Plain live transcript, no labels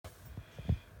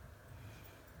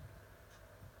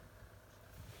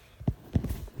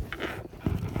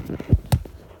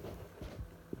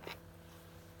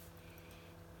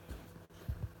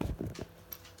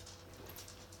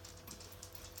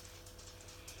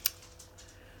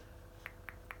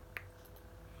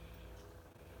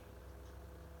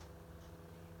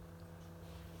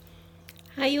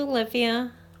Hi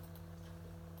Olivia.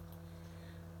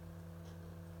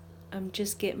 I'm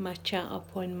just getting my chat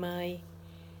up on my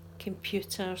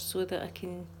computer so that I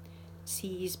can see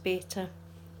you better.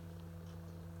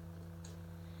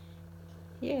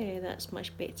 Yeah, that's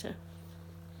much better.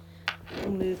 I'll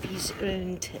move these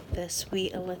around this way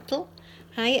a little.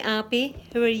 Hi Abby,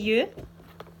 how are you?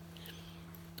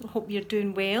 I hope you're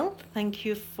doing well. Thank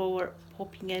you for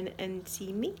popping in and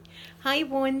seeing me. Hi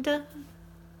Wanda.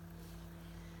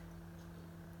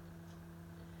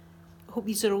 Hope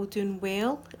you are all doing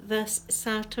well this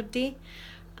Saturday.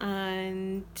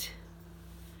 And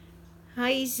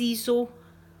hi Zizo,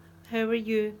 how are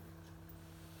you?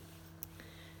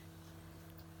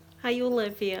 Hi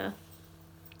Olivia.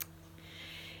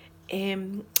 I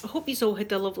hope you all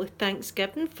had a lovely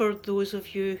Thanksgiving for those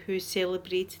of you who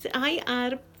celebrated it. Hi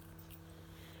Arab,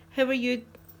 how are you?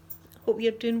 Hope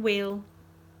you're doing well.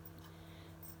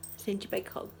 Send you big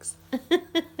hugs.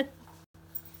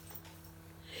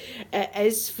 It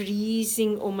is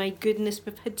freezing, oh my goodness,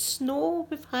 we've had snow.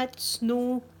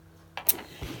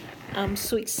 I'm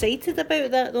so excited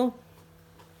about that though.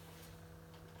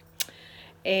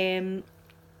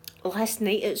 Last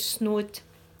night it snowed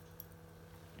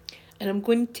and I'm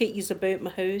going to take you about my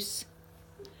house.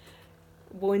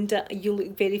 Wanda, you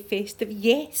look very festive.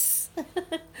 Yes,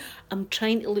 I'm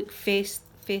trying to look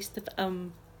festive.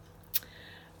 I'm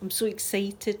so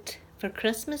excited for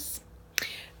Christmas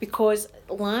because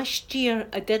last year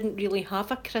I didn't really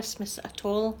have a Christmas at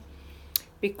all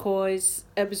because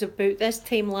it was about this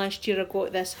time last year I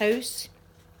got this house.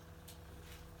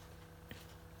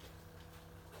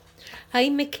 Hi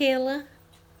Michaela.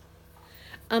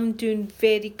 I'm doing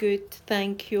very good,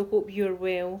 thank you. Hope you're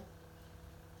well.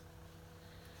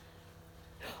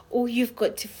 Oh, you've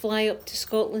got to fly up to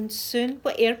Scotland soon.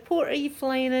 What airport are you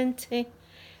flying into,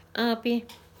 Abby?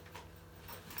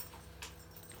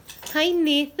 Hi,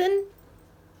 Nathan.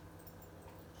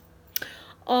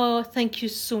 Oh, thank you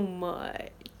so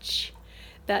much.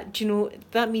 That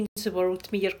means the world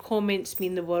to me. Your comments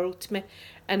mean the world to me.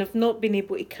 And I've not been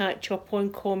able to catch up on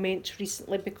comments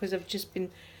recently because I've just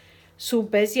been so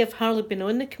busy. I've hardly been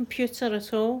on the computer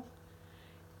at all.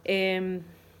 But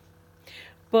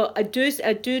I do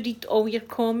read all your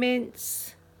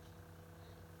comments.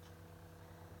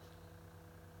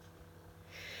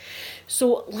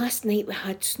 So last night we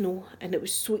had snow and it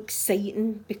was so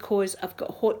exciting because I've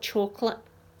got hot chocolate.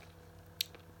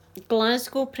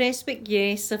 Glasgow, Prestwick,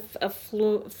 yes, I've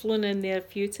flown in there a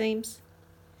few times.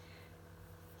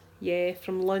 Yeah,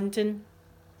 from London.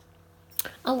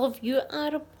 I love you,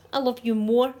 Arab. I love you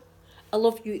more. I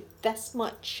love you this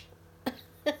much.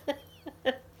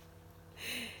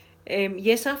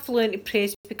 Yes, I flew into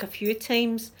Prestwick a few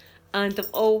times and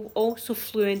I've also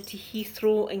flew into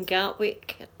Heathrow and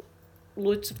Gatwick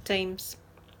loads of times.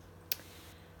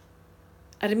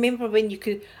 I remember when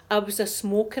I was a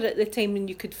smoker at the time and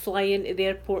you could fly into the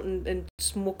airport and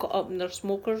smoke it up in their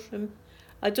smoker's room.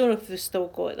 I don't know if they've still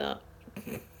got that.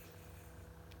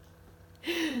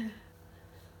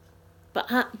 But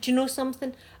do you know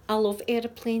something? I love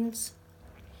aeroplanes.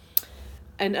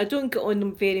 And I don't get on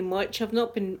them very much. I've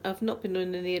not been on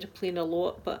an aeroplane a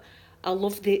lot, but I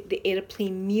love the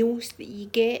aeroplane meals that you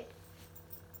get.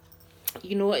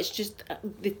 You know, it's just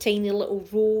the tiny little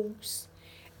rolls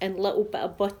and a little bit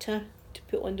of butter to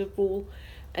put on the roll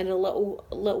and a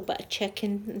little bit of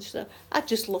chicken and stuff. I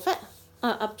just love it.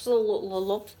 I absolutely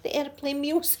love the airplane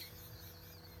meals.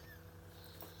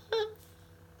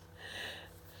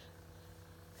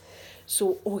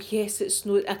 So, oh yes, it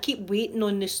snowed. I keep waiting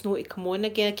on the snow to come on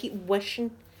again. I keep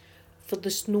wishing for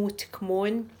the snow to come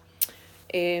on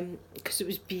because it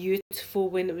was beautiful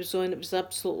when it was on. It was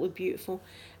absolutely beautiful.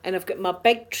 And I've got my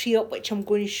big tree up, which I'm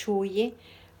going to show you.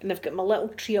 And I've got my little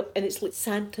tree up, and it's like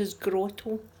Santa's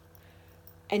grotto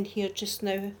in here just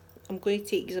now. I'm going to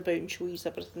take you about and show you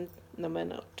everything in a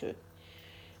minute or two.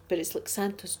 But it's like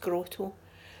Santa's grotto.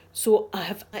 So I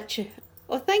have actually...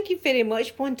 Oh, thank you very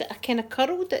much, Wanda. I kind of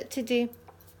curled it today.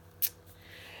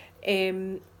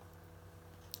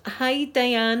 Hi,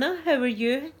 Diana. How are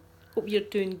you? Hope you're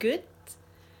doing good.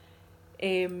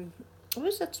 What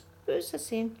was I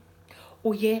saying?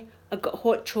 Oh, yeah. I got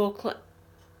hot chocolate.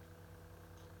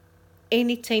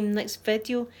 Anytime next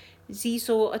video.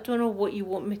 Zizo, I don't know what you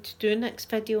want me to do next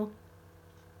video.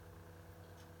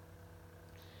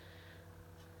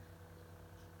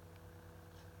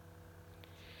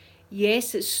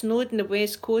 Yes, it snowed in the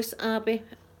west coast, Abby.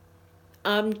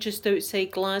 I'm just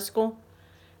outside Glasgow.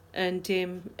 And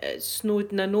it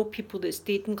snowed, and I know people that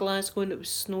stayed in Glasgow and it was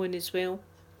snowing as well.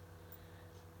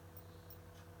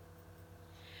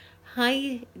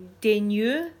 Hi,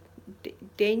 Denu.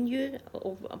 Denu.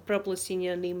 Oh, I'm probably saying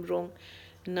your name wrong,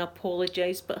 and I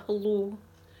apologise, but hello.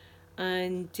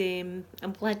 And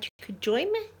I'm glad you could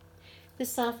join me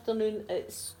this afternoon.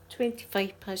 It's 2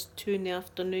 in the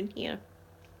afternoon here.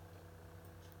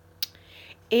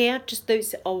 Ayr, just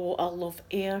outside. Oh, I love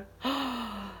Ayr.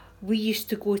 We used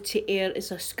to go to Ayr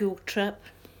as a school trip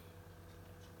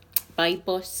by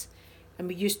bus, and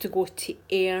we used to go to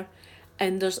Ayr.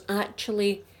 And there's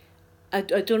actually, I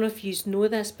don't know if you know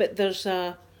this, but there's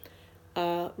a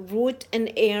road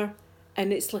in Ayr,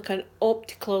 and it's like an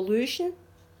optical illusion.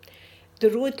 The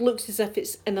road looks as if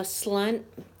it's in a slant,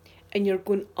 and you're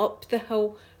going up the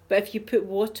hill, but if you put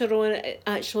water on it, it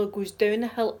actually goes down the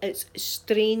hill. It's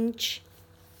strange.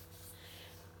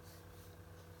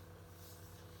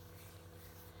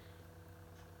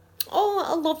 Oh,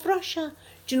 I love Russia.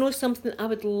 Do you know something? I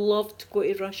would love to go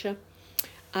to Russia.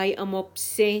 I am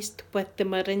obsessed with the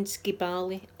Mariinsky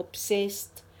Ballet.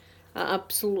 Obsessed. I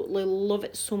absolutely love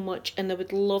it so much, and I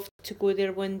would love to go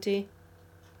there one day.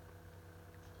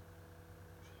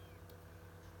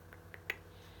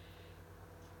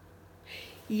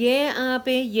 Yeah,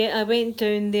 Abby, yeah, I went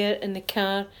down there in the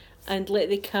car and let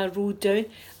the car roll down.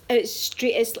 It's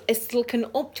straight, it's like an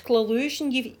optical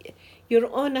illusion.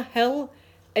 You're on a hill,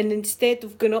 and instead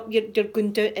of going up, you're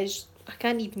going down. I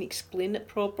can't even explain it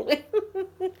properly.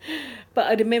 But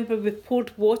I remember we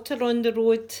poured water on the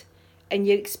road, and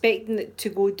you're expecting it to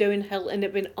go downhill, and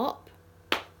it went up.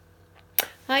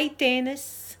 Hi,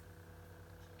 Dennis.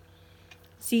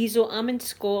 Zizo, I'm in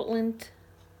Scotland.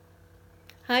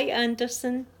 Hi,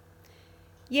 Anderson.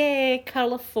 Yeah,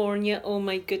 California. Oh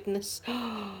my goodness.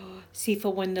 See, if I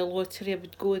won the lottery, I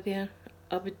would go there.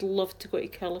 I would love to go to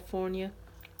California.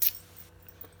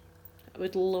 I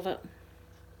would love it.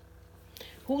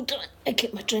 Hold on, I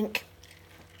get my drink.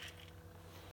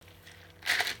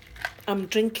 I'm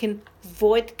drinking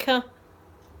vodka.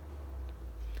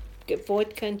 Get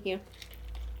vodka in here.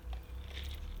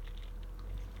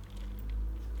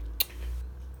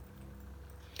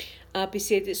 Abby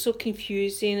said it's so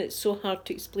confusing, it's so hard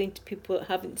to explain to people that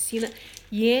haven't seen it.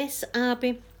 Yes,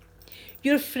 Abby.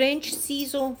 You're French,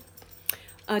 Cecil.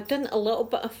 I've done a little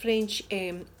bit of French.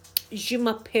 Je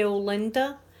m'appelle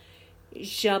Linda.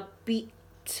 J'habite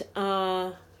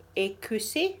à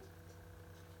Écossais.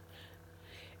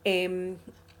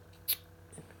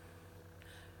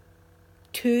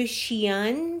 Two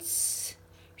chiens.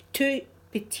 Two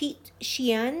petite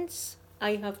chiens.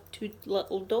 I have two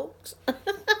little dogs.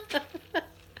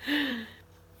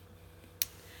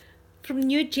 From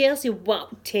New Jersey. Wow,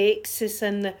 Texas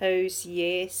in the house,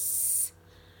 yes.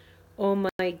 Oh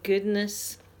my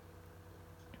goodness.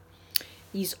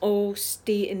 These all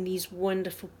stay in these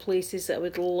wonderful places that I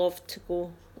would love to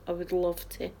go. I would love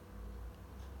to.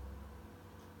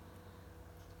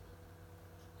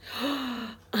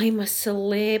 I'm a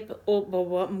celeb. Oh,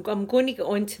 well, I'm going to get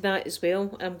on to that as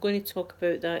well. I'm going to talk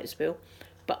about that as well.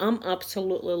 But I'm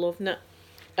absolutely loving it.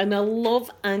 And I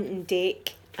love Ant and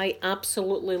Dec. I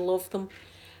absolutely love them.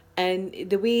 And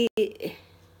the way...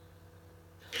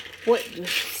 What...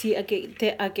 See, I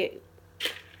get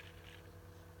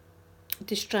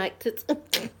distracted.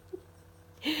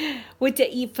 What did I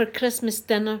eat for Christmas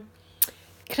dinner?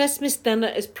 Christmas dinner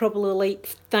is probably like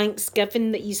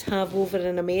Thanksgiving that you have over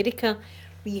in America.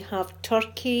 We have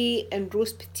turkey and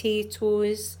roast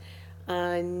potatoes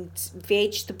and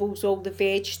vegetables, all the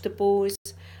vegetables,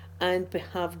 and we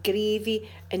have gravy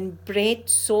and bread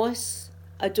sauce.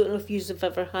 I don't know if you've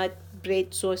ever had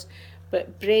bread sauce,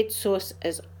 but bread sauce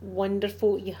is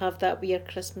wonderful. You have that with your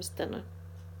Christmas dinner.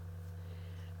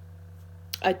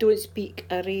 I don't speak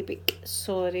Arabic,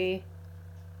 sorry.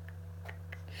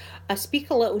 I speak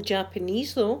a little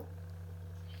Japanese though,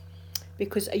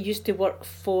 because I used to work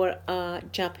for a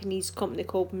Japanese company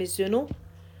called Mizuno,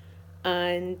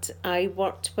 and I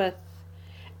worked with,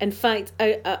 in fact,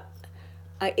 I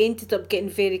ended up getting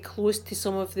very close to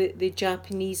some of the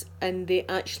Japanese, and they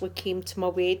actually came to my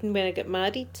wedding when I got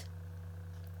married.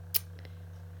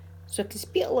 So I can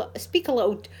speak a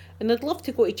little, and I'd love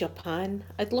to go to Japan.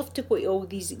 I'd love to go to all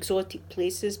these exotic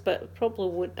places, but it probably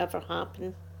won't ever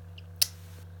happen.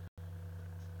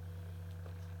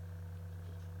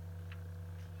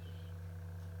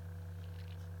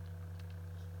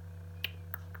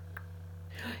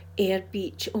 Ayr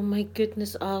Beach. Oh my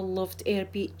goodness, I loved Ayr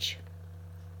Beach.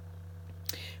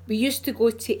 We used to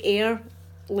go to Ayr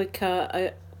like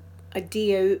a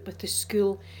day out with the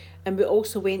school, and we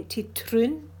also went to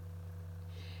Troon.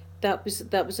 That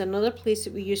was another place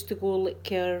that we used to go,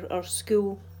 like our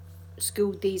school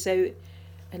days out,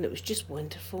 and it was just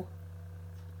wonderful.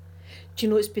 Do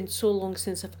you know, it's been so long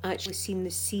since I've actually seen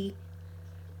the sea.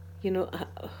 You know,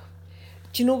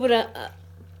 Do you know where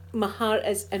my heart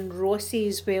is? In Rossi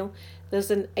as well.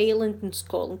 There's an island in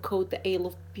Scotland called the Isle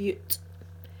of Bute.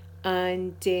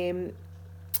 And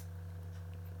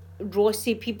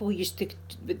Rossi, people used to,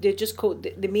 they're just called,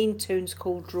 the main town's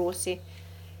called Rossi.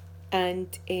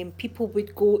 And people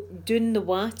would go down the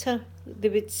water. They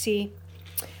would say,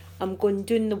 I'm going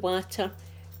down the water.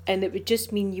 And it would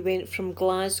just mean you went from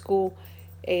Glasgow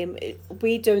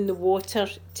way down the water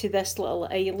to this little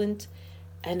island.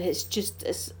 And it's just,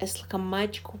 it's like a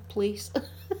magical place.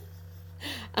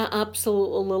 I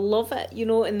absolutely love it, you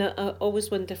know, and I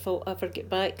always wonder if I'll ever get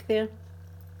back there.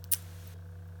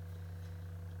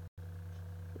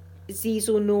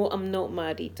 Zizo, no, I'm not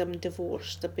married. I'm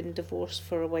divorced. I've been divorced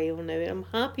for a while now. I'm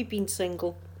happy being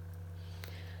single.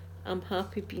 I'm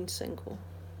happy being single.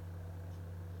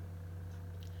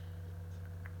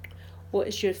 What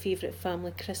is your favourite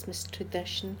family Christmas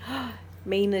tradition?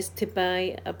 Mine is to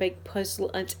buy a big puzzle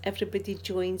and everybody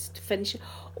joins to finish it.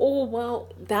 Oh, wow,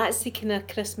 that's the kind of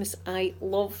Christmas I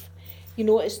love. You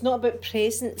know, it's not about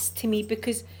presents to me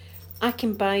because I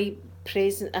can buy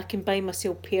I can buy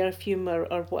myself perfume or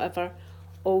whatever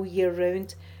all year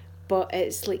round. But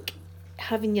it's like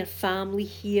having your family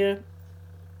here,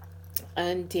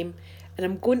 and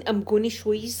I'm going to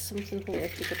show you something. Hold on,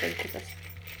 take a drink of this.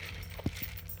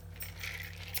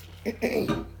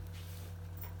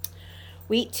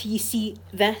 Wait till you see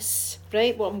this,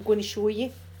 right? What I'm going to show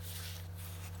you.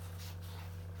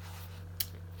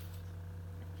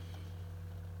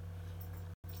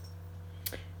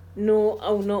 No,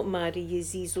 I'll not marry you,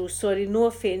 Zizo. Sorry, no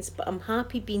offence, but I'm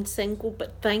happy being single,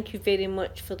 but thank you very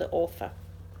much for the offer.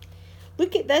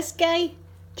 Look at this guy.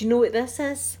 Do you know what this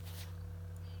is?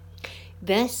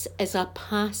 This is a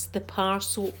pass the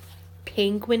parcel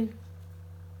penguin.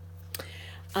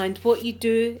 And what you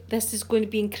do, this is going to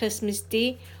be on Christmas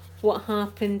Day. What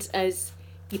happens is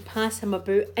you pass him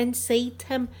about. Inside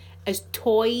him is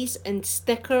toys and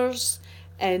stickers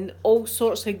and all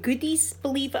sorts of goodies,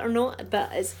 believe it or not,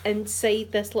 that is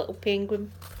inside this little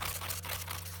penguin.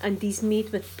 And he's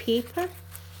made with paper.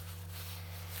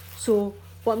 So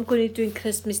what I'm going to do on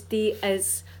Christmas Day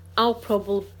is I'll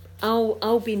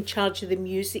be in charge of the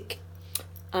music,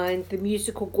 and the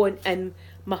music will go on, and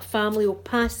my family will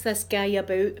pass this guy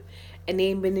about, and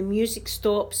then when the music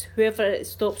stops, whoever it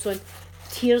stops on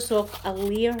tears off a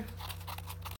layer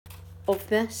of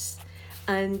this,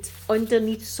 and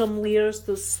underneath some layers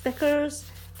there's stickers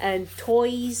and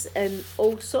toys and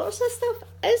all sorts of stuff.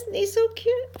 Isn't he so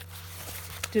cute?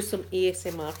 Do some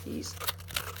ASMR please.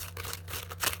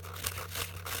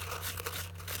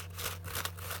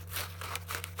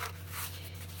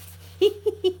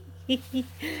 Isn't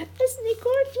he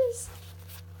gorgeous?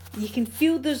 You can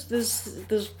feel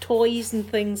there's toys and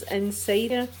things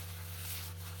inside her.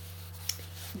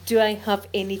 Do I have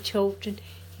any children?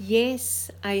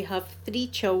 Yes, I have 3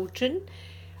 children.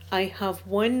 I have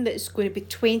one that's going to be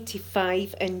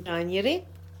 25 in January.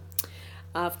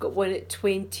 I've got one at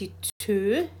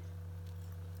 22.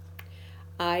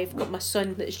 I've got my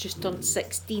son that's just turned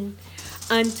 16.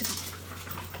 And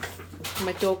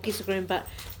my doggies are going back.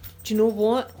 Do you know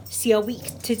what? See, a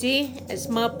week today is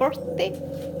my birthday.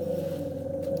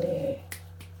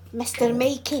 Mr.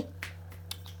 Mikey.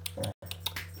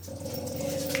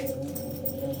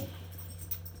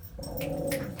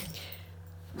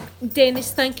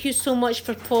 Dennis, thank you so much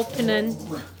for popping in.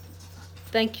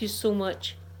 Thank you so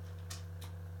much.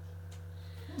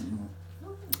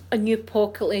 A new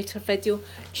pocket letter video.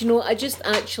 Do you know, I just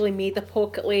actually made a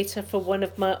pocket letter for one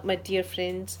of my dear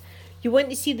friends. You want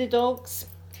to see the dogs?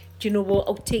 Do you know what?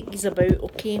 I'll take these about,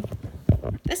 okay?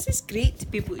 This is great to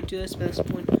be able to do this with this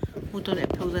phone. Hold on, I'll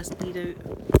pull this lead out.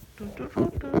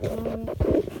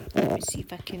 Let me see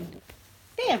if I can...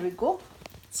 There we go.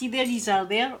 See, there these are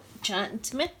there, chatting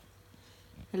to me.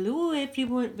 Hello,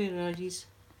 everyone. Where are these?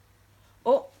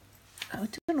 Oh, I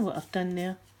don't know what I've done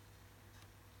there.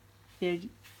 There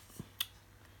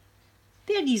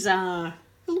these are.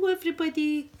 Hello,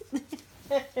 everybody.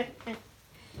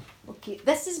 Okay,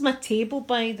 this is my table,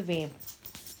 by the way.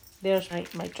 There's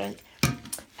my drink.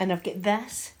 And I've got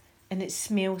this, and it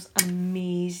smells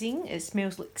amazing. It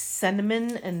smells like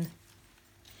cinnamon and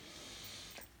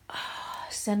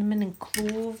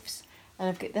cloves. And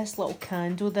I've got this little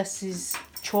candle. This is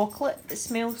chocolate, it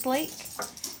smells like.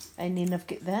 And then I've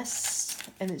got this,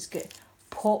 and it's got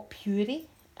pot puree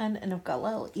in it, and I've got a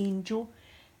little angel.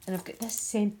 And I've got this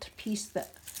centrepiece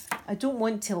that I don't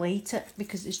want to light it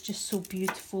because it's just so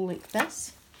beautiful like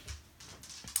this.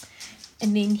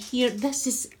 And then here, this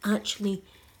is actually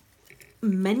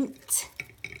mint.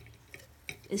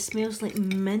 It smells like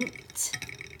mint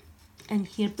in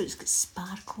here, but it's got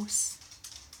sparkles.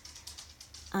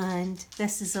 And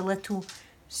this is a little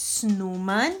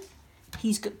snowman.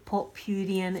 He's got pot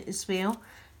puree in it as well.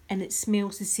 And it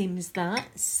smells the same as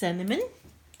that, cinnamon.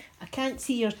 I can't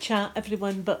see your chat,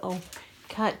 everyone, but I'll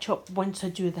catch up once I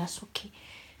do this, okay?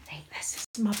 Right, this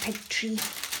is my big tree.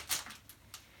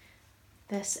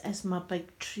 This is my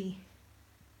big tree.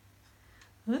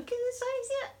 Look at the size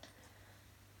of it.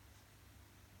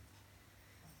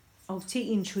 I'll take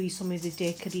you and show you some of the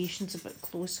decorations a bit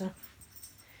closer.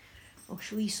 I'll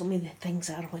show you some of the things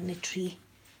that are on the tree.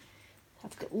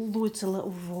 I've got loads of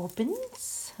little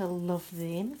robins. I love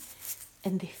them.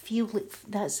 And they feel like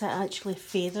that's actually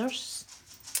feathers.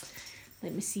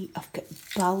 Let me see. I've got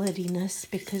ballerinas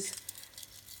because,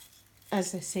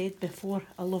 as I said before,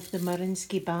 I love the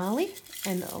Mariinsky Ballet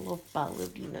and I love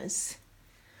ballerinas.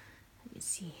 Let me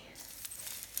see.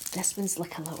 This one's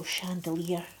like a little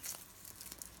chandelier.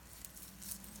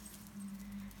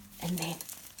 And then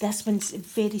this one's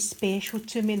very special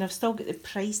to me and I've still got the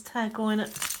price tag on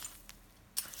it.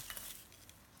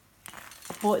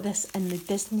 I bought this in the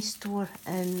Disney store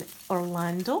in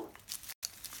Orlando.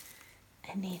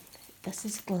 And then this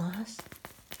is glass.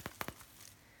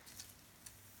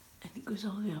 And it goes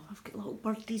all the way up. I've got little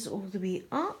birdies all the way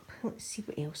up. Let's see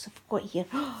what else I've got here.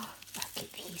 Oh, look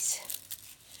at these.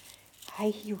 High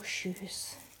heel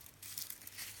shoes.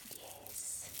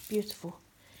 Yes, beautiful.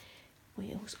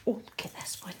 What else? Oh, look at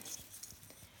this one.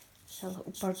 It's a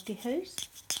little birdie house.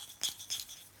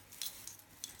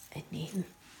 And then,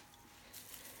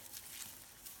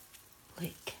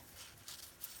 like,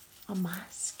 a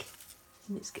mask.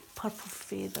 And it's got purple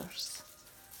feathers.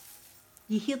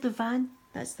 You hear the van?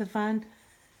 That's the van.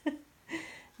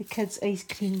 The kids' ice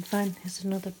cream van is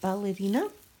another ballerina.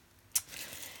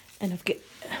 And I've got,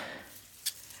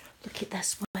 look at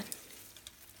this one.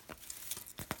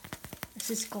 This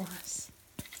is glass.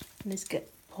 And it's got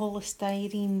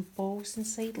polystyrene balls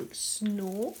inside like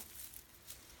snow.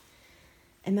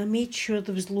 And I made sure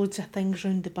there was loads of things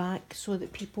round the back so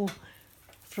that people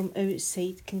from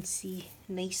outside can see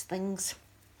nice things.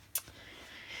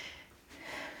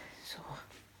 So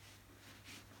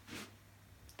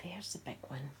there's the big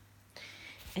one.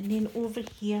 And then over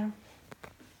here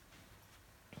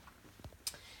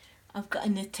I've got a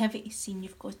nativity scene.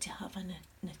 You've got to have a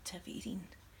nativity scene.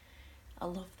 I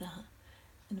love that.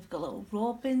 And I've got little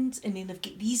robins and then I've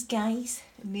got these guys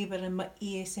and they were in my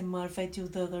ASMR video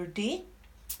the other day.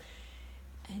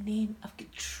 And then I've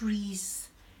got trees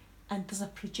and there's a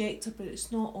projector but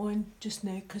it's not on just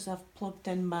now because I've plugged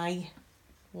in my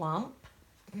lamp.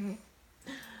 And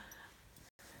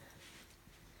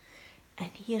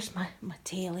here's my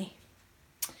telly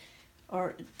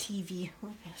or TV.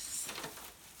 Yes.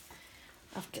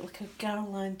 I've got like a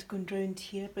garland going round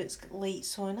here but it's got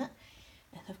lights on it.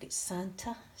 And I've got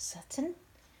Santa sitting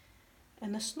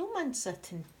and a snowman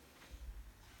sitting.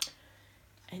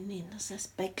 And then there's this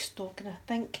big stocking. I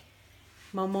think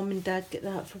my mum and dad got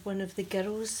that for one of the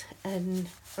girls in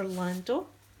Orlando.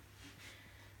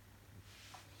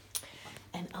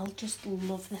 And I'll just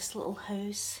love this little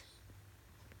house.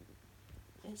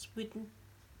 It's wooden.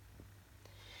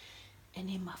 And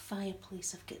in my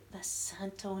fireplace I've got this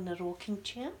Santa on a rocking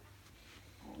chair.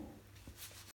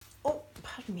 Oh,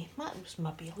 pardon me, that was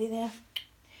my belly there.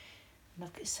 And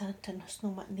I've got Santa and a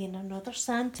snowman and then another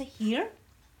Santa here.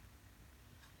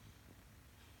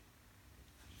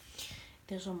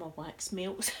 There's all my wax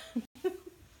melts.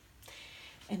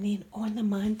 And then on the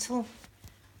mantle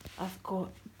I've got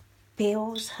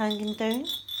bells hanging down.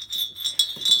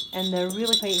 And they're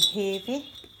really quite heavy.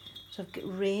 So I've got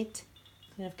red,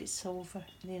 then I've got silver,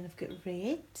 and then I've got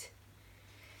red.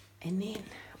 And then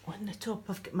on the top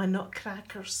I've got my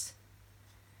nutcrackers.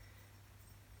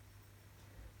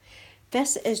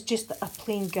 This is just a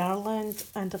plain garland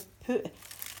and I've put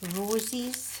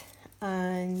roses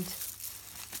and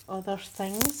other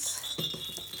things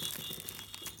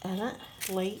in it,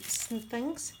 lights and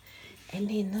things. And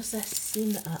then there's this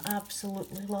scene that I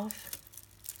absolutely love.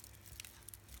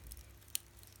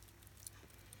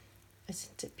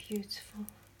 Isn't it beautiful?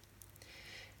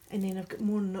 And then I've got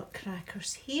more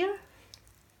nutcrackers here.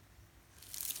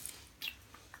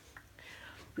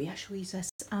 Wait, I'll show you this.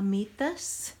 I made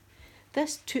this.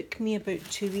 This took me about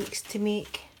 2 weeks to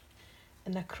make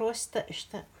and I cross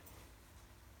stitched it.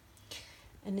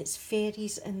 And it's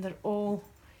fairies and they're all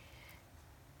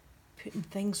putting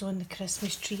things on the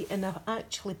Christmas tree and I've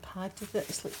actually padded it.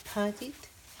 It's like padded.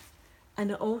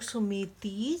 And I also made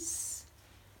these.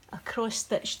 I cross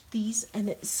stitched these and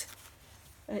it's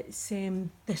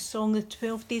the song The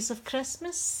 12 Days of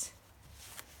Christmas.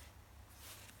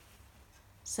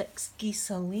 6 geese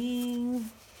a laying,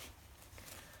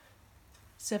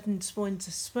 7 swans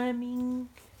are swimming.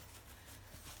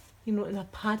 You know, and I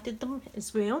padded them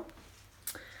as well.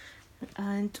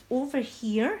 And over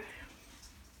here,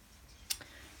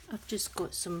 I've just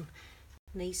got some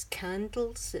nice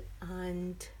candles,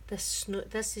 and this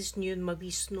is new, my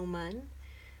wee snowman.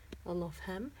 I love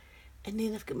him. And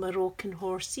then I've got my rocking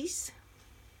horses.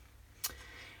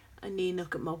 And then I've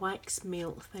got my wax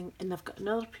melt thing, and I've got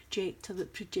another projector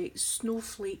that projects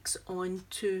snowflakes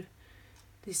onto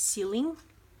the ceiling.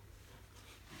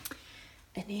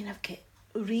 And then I've got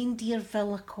Reindeer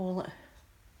Villa, call it.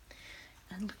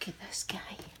 And look at this guy.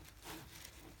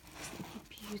 Isn't he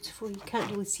beautiful? You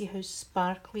can't really see how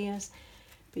sparkly he is,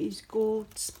 but he's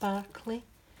gold sparkly.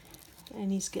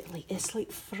 And he's got like, it's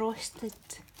like frosted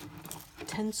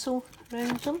tinsel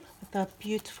around him with a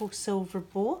beautiful silver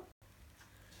bow.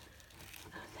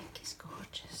 I think he's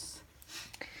gorgeous.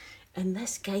 And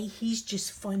this guy, he's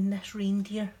just fun, this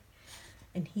reindeer.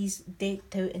 And he's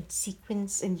decked out in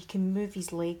sequins, and you can move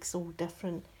his legs all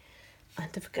different. And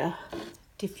I've got a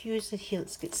diffuser here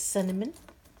that's got cinnamon.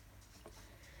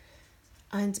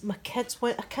 And my kids,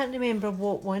 I can't remember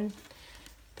what one,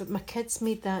 but my kids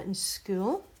made that in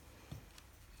school.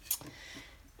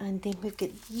 And then we've got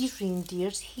these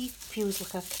reindeers. He feels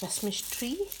like a Christmas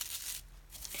tree.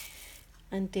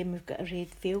 And then we've got a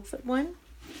red velvet one.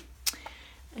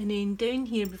 And then down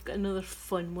here we've got another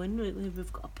fun one.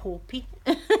 We've got a poppy.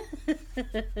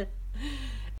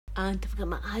 And I've got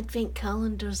my advent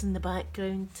calendars in the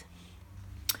background.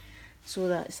 So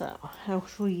that's that. I'll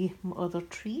show you my other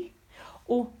tree.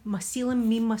 Oh, my ceiling,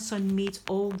 me and my son made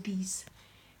all these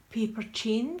paper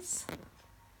chains.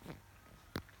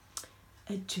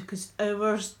 It took us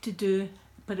hours to do,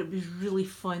 but it was really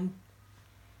fun.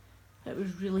 It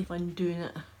was really fun doing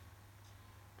it.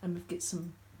 And we've got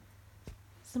some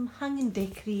hanging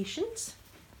decorations.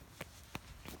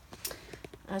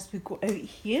 As we go out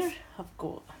here, I've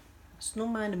got a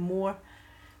snowman and more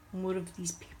of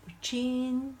these paper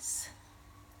chains.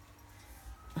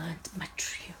 And my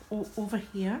tree over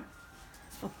here,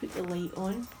 I'll put the light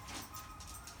on.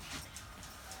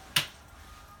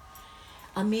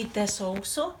 I made this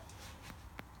also,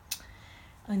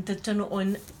 and I've done it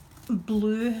on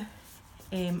blue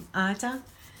Ada,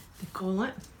 they call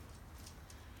it.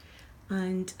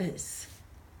 And it's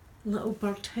little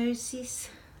bird houses.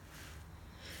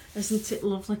 Isn't it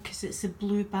lovely? Because it's a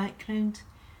blue background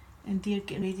and they're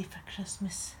getting ready for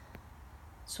Christmas.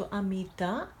 So I made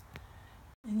that.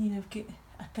 And you know,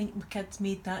 I think my kids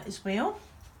made that as well.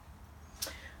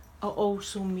 I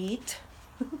also made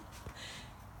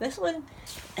this one,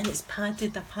 and it's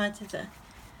padded. I padded it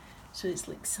so it's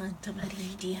like Santa with a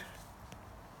reindeer.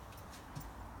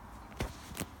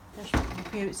 There's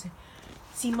where it's.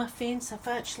 See my fence? I've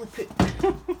actually put.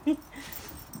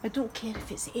 I don't care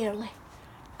if it's early.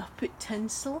 I've put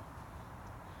tinsel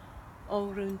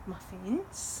all around my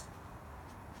fence.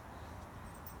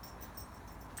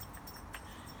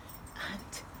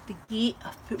 And the gate,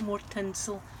 I've put more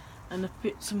tinsel, and I've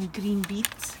put some green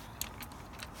beads.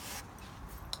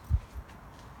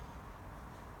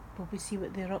 But we see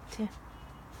what they're up to.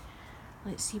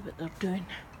 Let's see what they're doing.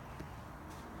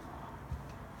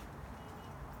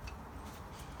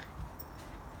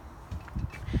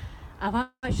 I've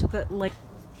actually got like.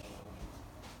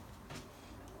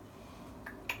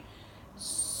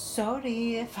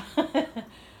 Sorry if I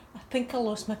think I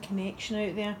lost my connection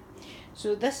out there.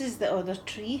 So this is the other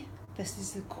tree. This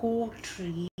is the coal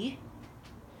tree.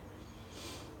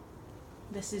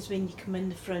 This is when you come in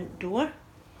the front door.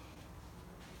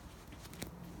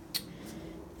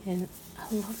 And I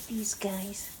love these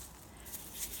guys.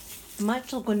 I'm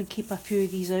actually going to keep a few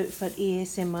of these out for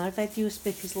ASMR videos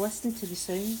because listen to the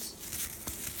sounds.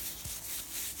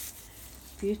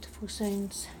 Beautiful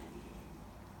sounds.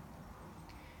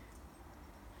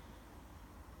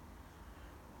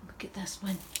 Look at this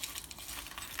one.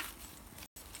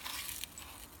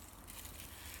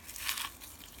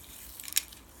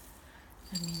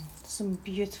 I mean, some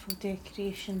beautiful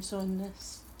decorations on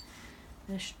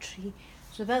this tree.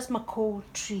 So that's my coal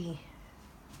tree.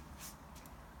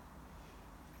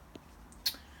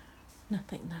 And I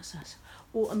think that's us.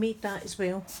 Oh, I made that as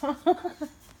well. I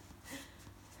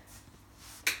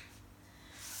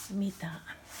made that.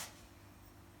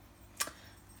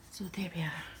 So there we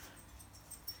are.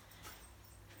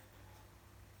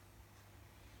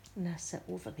 And that's it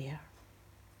over there.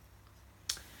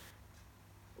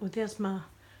 Oh, there's my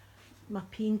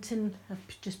painting.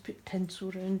 I've just put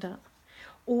tinsel around that.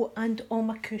 Oh, and all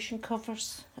my cushion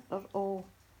covers are all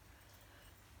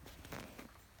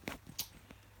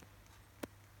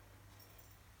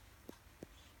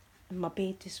and my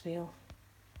bed as well.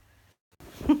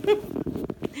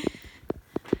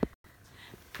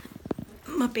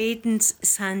 Baden's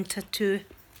Santa too.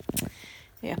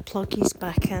 Yeah, plug his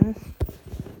back in.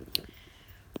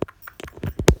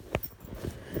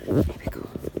 There we go.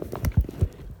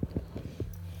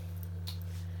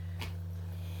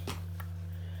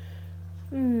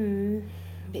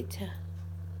 Better.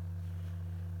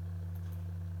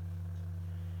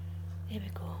 There we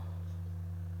go.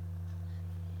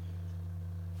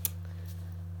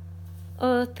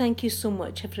 Oh, thank you so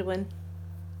much, everyone.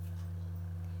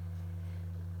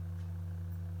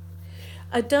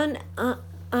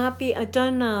 Abby, I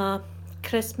done a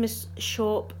Christmas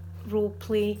shop role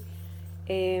play.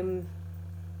 That's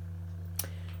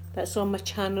on my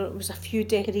channel. It was a few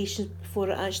decorations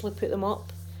before I actually put them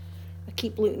up. I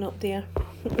keep looking up there.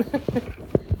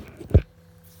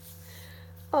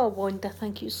 Oh, Wanda,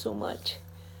 thank you so much.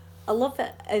 I love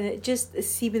it, and it just,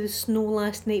 see with the snow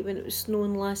last night, when it was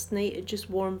snowing last night, it just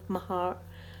warmed my heart.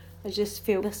 I just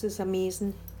felt this is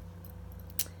amazing.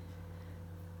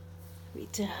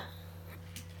 Wait.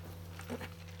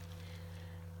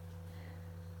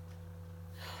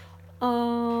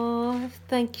 Oh,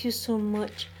 thank you so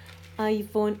much,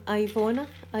 Ivona.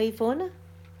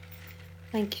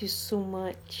 Thank you so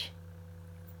much.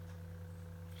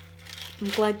 I'm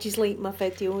glad you like my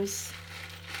videos.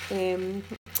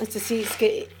 As I say,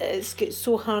 it's get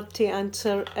so hard to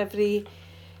answer every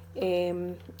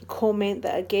comment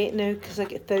that I get now, because I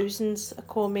get thousands of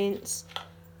comments,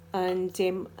 and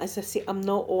as I say, I'm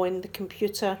not on the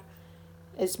computer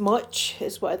as much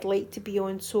as what I'd like to be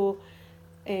on, so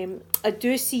I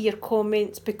do see your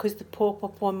comments because they pop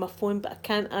up on my phone, but I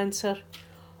can't answer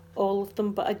all of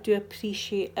them, but I do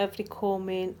appreciate every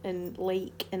comment and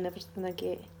like and everything I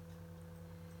get.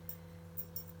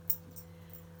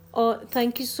 Oh,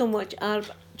 thank you so much,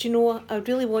 Arv. Do you know, I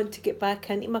really want to get back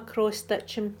into my cross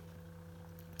stitching,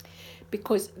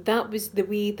 because that was the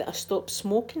way that I stopped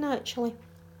smoking, actually.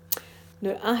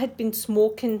 Now, I had been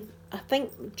smoking, I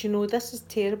think, do you know, this is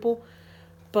terrible,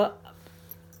 but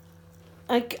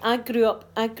I grew up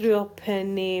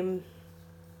in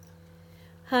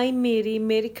hi Mary,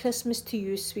 Merry Christmas to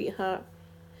you, sweetheart.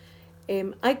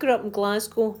 I grew up in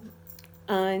Glasgow,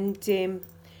 and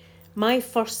my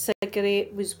first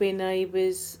cigarette was when I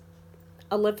was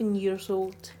 11 years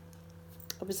old.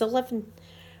 I was 11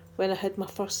 when I had my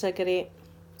first cigarette,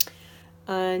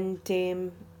 and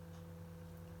it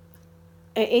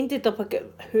ended up I got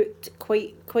hooked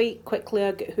quite quickly.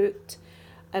 I got hooked,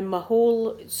 and my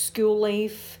whole school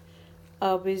life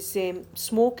I was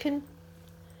smoking,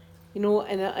 you know,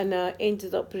 and I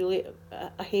ended up really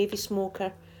a heavy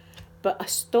smoker. But I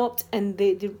stopped, and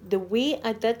the way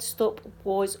I did stop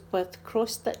was with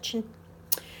cross stitching,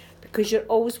 because you're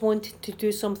always wanting to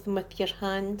do something with your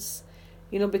hands,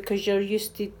 you know, because you're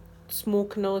used to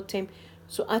smoking all the time.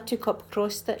 So I took up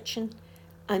cross stitching,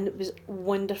 and it was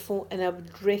wonderful, and I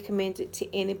would recommend it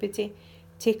to anybody.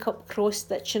 Take up cross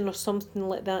stitching or something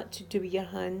like that to do with your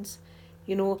hands.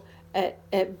 You know,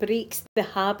 it breaks the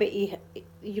habit of,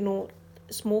 you know,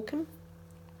 smoking.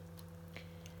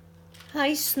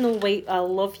 Hi Snow White, I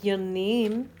love your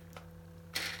name.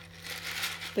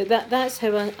 But that's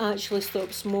how I actually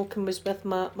stopped smoking, was with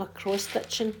my cross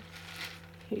stitching,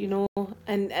 you know,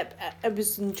 and it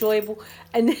was enjoyable.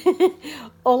 And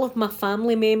all of my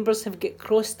family members have got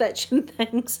cross stitching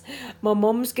things. My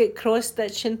mum's got cross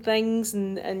stitching things,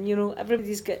 and you know,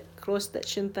 everybody's got cross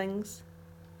stitching things.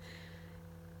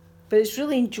 But it's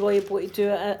really enjoyable to do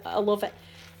it. I love it.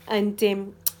 And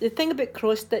the thing about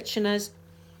cross stitching is,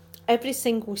 every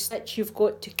single stitch you've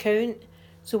got to count.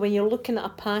 So when you're looking at a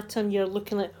pattern, you're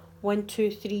looking at 1,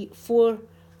 2, 3, 4,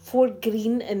 4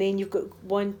 green, and then you've got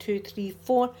 1, 2, 3,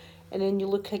 4, and then you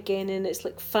look again, and it's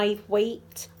like 5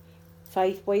 white,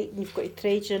 and you've got to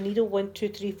thread your needle 1, 2,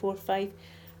 3, 4, 5.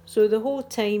 So the whole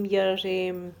time you're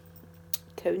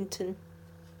counting.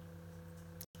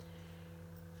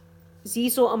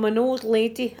 Zizo, I'm an old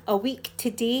lady. A week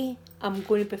today, I'm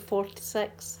going to be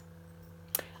 46.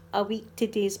 A week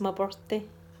today is my birthday.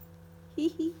 Hee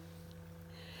hee.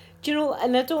 Do you know,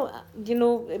 and I don't, you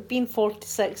know, being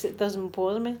 46, it doesn't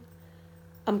bother me.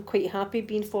 I'm quite happy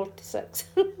being 46.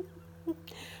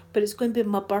 But it's going to be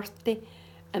my birthday,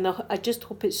 and I just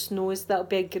hope it snows. That'll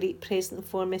be a great present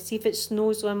for me. See if it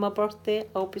snows on my birthday,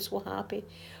 I'll be so happy.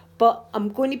 But I'm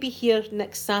going to be here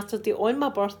next Saturday on my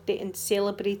birthday and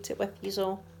celebrate it with you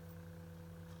all.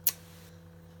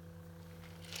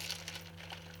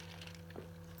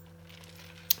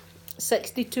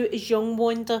 "62 is young,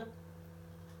 Wanda."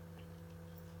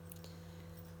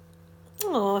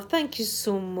 Oh, thank you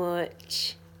so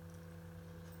much.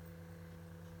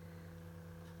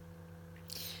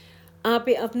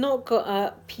 Abby, I've not got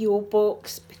a P.O.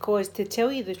 box because, to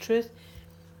tell you the truth,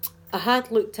 I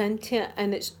had looked into it,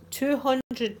 and it's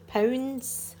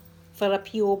 £200 for a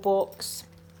PO box.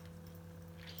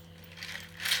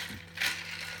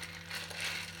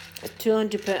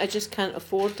 £200. I just can't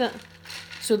afford it.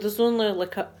 So there's only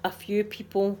like a few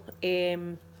people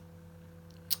that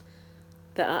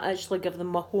I actually give them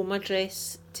my home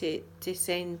address to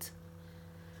send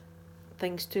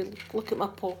things to. Look at my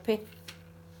Poppy.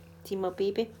 See my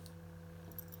baby?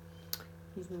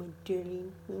 He's my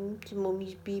darling. It's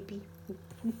Mummy's baby.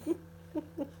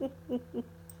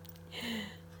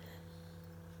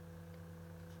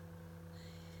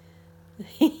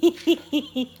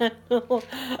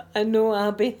 I know,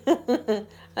 Abby.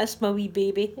 That's my wee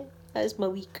baby. That's my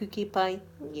wee cookie pie.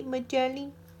 You my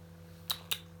darling.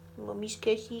 Mummy's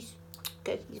kisses.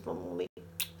 Kisses for Mummy.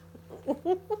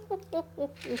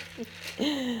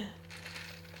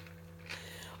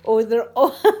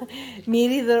 Oh,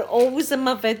 Mary, they're always in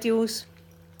my videos.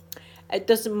 It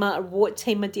doesn't matter what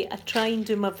time of day. I try and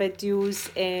do my videos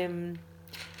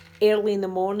early in the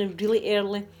morning, really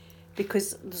early,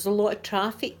 because there's a lot of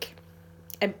traffic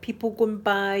and people going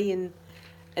by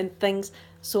and things.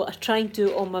 So I try and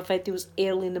do all my videos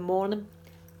early in the morning.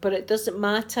 But it doesn't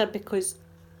matter because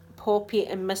Poppy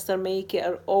and Mr. Mikey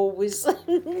are always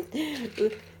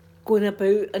going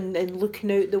about and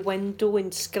looking out the window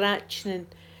and scratching. And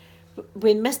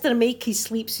when Mr. Mikey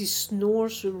sleeps, he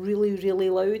snores really, really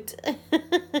loud.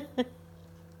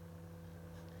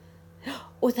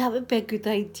 Oh, that would be a good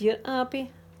idea,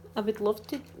 Abby. I would love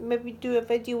to maybe do a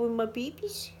video with my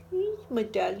babies, my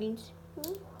darlings.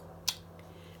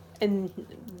 And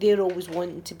they're always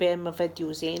wanting to be in my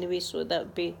videos anyway, so that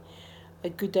would be a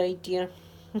good idea.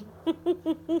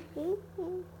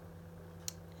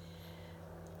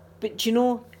 But you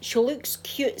know, she looks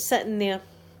cute sitting there.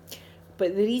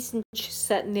 But the reason she's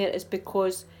sitting there is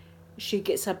because she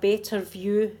gets a better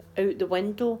view out the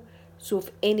window. So if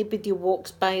anybody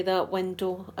walks by that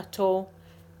window at all,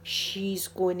 she's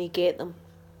going to get them.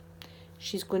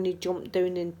 She's going to jump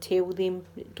down and tell them,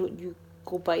 don't you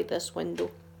go by this window.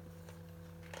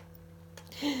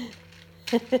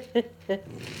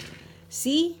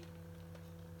 See?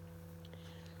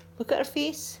 Look at her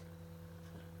face.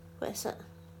 What is it?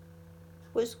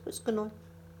 What's going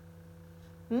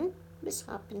on? What's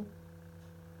happening?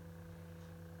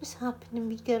 What's happening,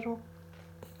 wee girl?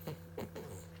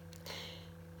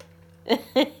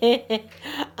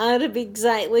 Arab,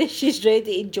 exactly. She's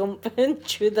ready to jump and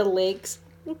chew their legs.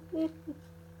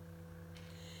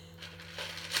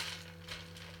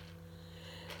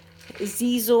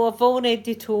 Zizo, I've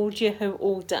already told you how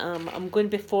old I am. I'm going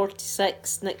to be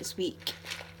 46 next week.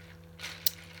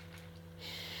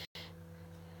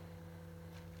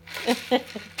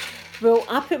 Well,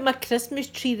 I put my Christmas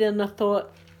tree there and I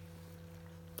thought,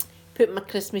 put my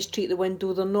Christmas tree at the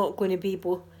window, they're not going to be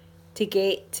able to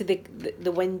get to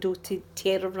the window to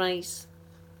terrorise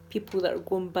people that are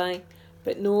going by.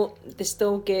 But no, they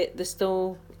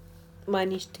still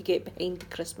managed to get behind the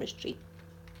Christmas tree.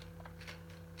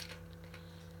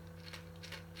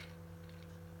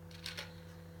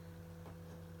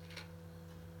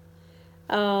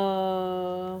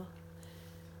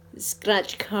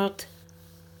 Scratch card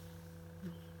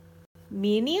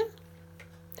Mania.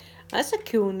 That's a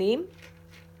cool name.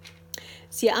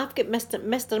 See, I've got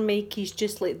Mr. Mikey's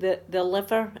just like the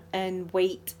liver in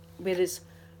white, whereas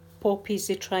Poppy's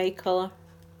the tricolour.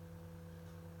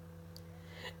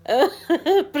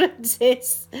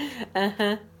 Princess.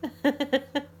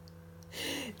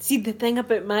 See, the thing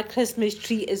about my Christmas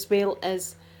tree as well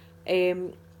is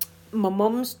my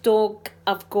mum's dog,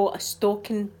 I've got a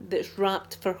stocking that's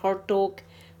wrapped for her dog,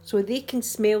 so they can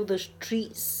smell there's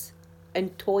treats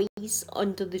and toys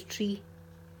under the tree.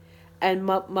 And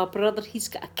my brother, he's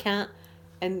got a cat,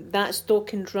 and that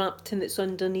stocking's wrapped and it's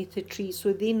underneath the tree,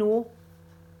 so they know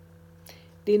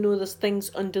there's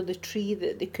things under the tree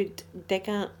that they could dig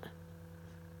at.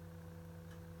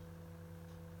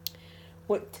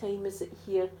 What time is it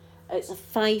here? It's a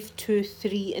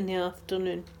 5:23 in the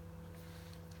afternoon.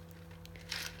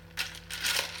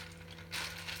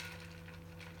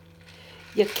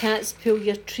 Your cats pull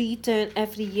your tree down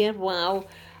every year. Wow.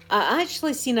 I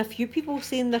actually seen a few people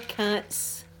saying their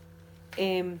cats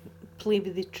play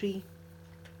with the tree.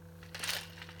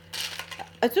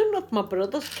 I don't know if my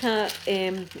brother's cat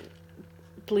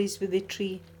plays with the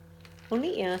tree. I'll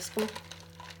need to ask him.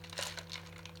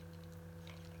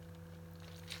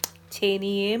 10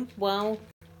 AM. Wow.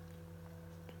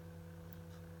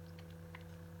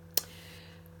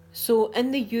 So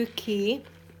in the UK,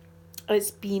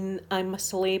 it's been I'm a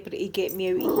celebrity, get me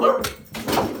out of here.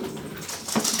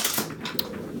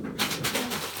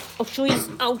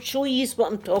 I'll show you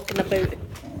what I'm talking about.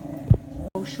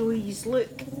 show you.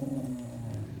 Look.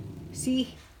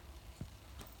 See?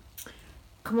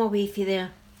 Come away from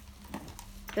there.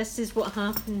 This is what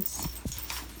happens.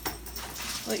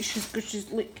 Like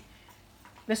she's look.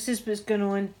 This is what's going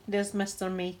on. There's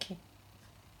Mr. Mikey.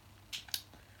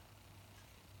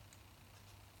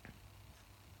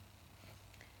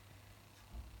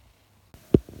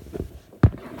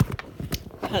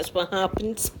 That's what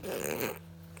happens.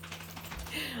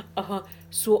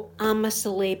 So I'm a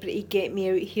Celebrity, Get Me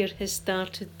Out Here has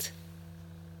started.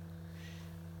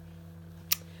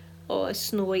 Oh,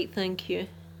 Snow White, thank you.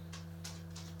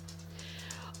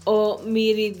 Oh,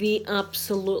 Mary, they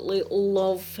absolutely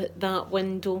love that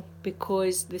window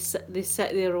because they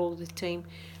sit there all the time.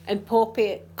 And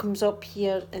Poppy comes up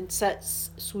here and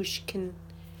sits so she can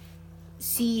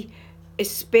see,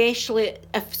 especially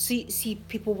if see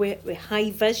people with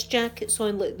high-vis jackets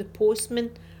on, like the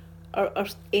postman or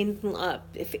anything like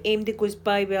that. If anybody goes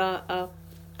by with a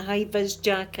high-vis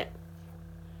jacket,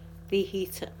 they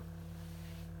hate it.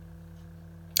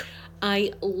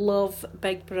 I love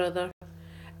Big Brother.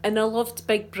 And I loved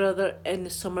Big Brother in the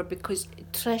summer because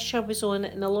Trisha was on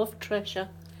it, and I love Trisha.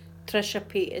 Trisha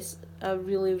Paytas, I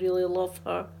really, really love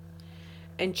her.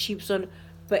 And she was on,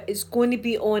 but it's going to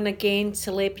be on again,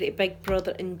 Celebrity Big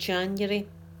Brother, in January.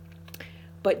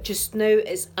 But just now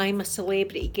it's I'm a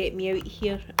Celebrity, Get Me Out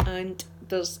Here, and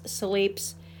there's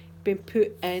celebs being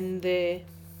put in they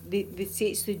say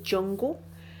it's the jungle,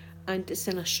 and it's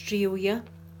in Australia.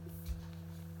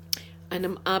 And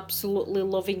I'm absolutely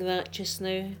loving that just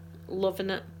now. Loving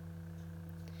it.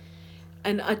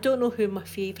 And I don't know who my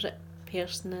favourite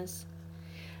person is.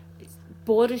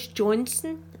 Boris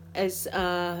Johnson is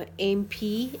a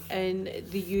MP in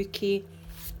the UK.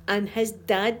 And his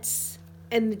dad's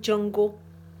in the jungle.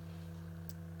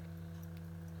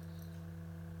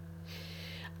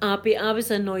 Abby, I was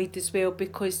annoyed as well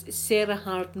because Sarah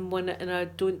Harding won it, and I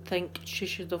don't think she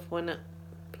should have won it,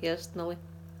 personally.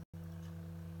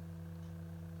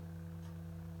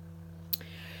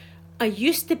 I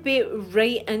used to be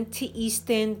right into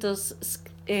EastEnders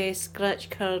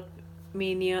scratch card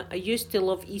mania. I used to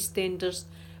love EastEnders,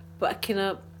 but I kind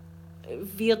of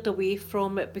veered away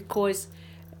from it because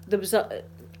there was at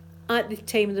the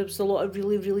time there was a lot of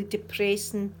really, really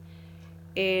depressing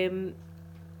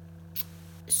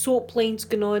soap lines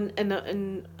going on, and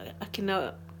I kind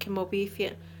of came away from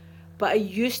it. But I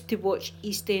used to watch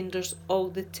EastEnders all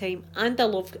the time, and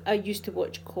I used to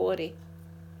watch Corrie.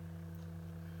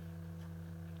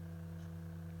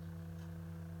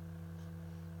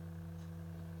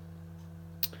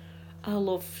 I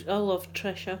love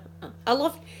Trisha.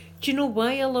 Do you know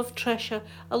why I love Trisha?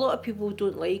 A lot of people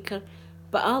don't like her,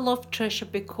 but I love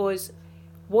Trisha because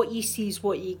what you see is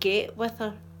what you get with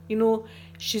her. You know,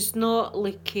 she's not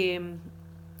like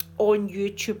on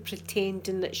YouTube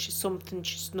pretending that she's something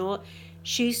she's not.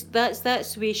 That's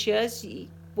the way she is.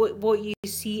 What you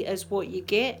see is what you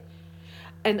get.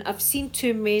 And I've seen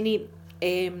too many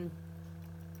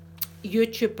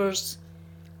YouTubers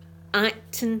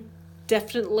acting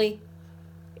differently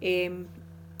on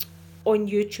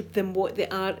YouTube than what they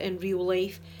are in real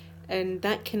life, and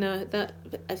that kind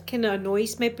of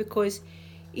annoys me because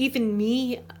even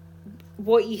me,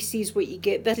 what you see is what you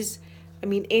get. This is, I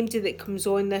mean, anybody that comes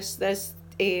on this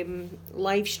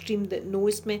live stream that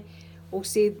knows me will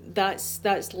say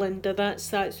that's Linda,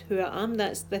 that's who I am,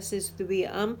 this is the way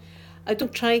I am. I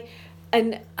don't try.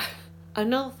 And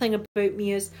another thing about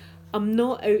me is I'm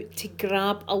not out to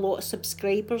grab a lot of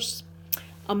subscribers.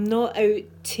 I'm not out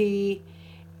to,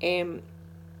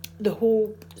 the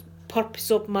whole purpose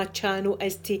of my channel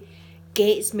is to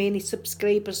get as many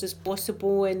subscribers as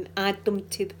possible and add them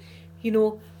to, you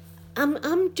know,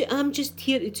 I'm just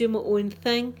here to do my own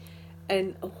thing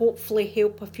and hopefully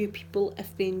help a few people.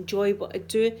 If they enjoy what I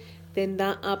do, then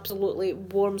that absolutely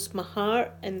warms my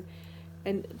heart, and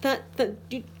that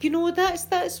you know, that's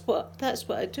what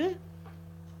I do.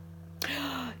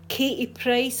 Katie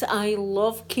Price, I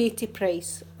love Katie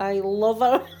Price. I love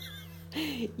her.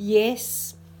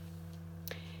 Yes,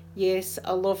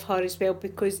 I love her as well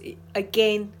because,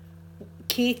 again,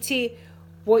 Katie,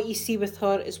 what you see with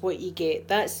her is what you get.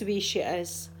 That's the way she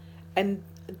is. And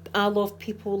I love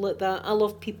people like that. I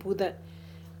love people that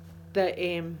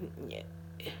are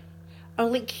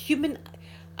like human.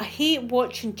 I hate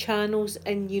watching channels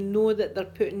and you know that they're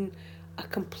putting a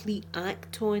complete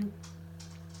act on.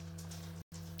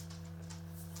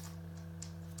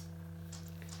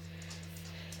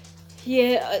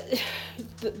 Yeah,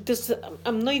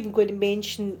 I'm not even going to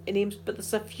mention names, but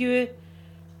there's a few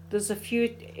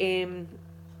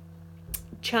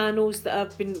channels that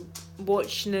I've been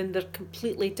watching and they're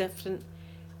completely different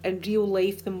in real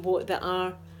life than what they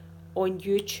are on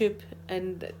YouTube.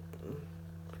 And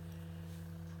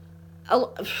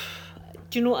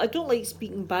do you know, I don't like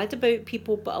speaking bad about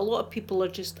people, but a lot of people are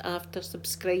just after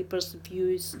subscribers,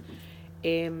 views,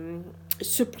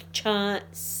 super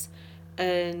chats,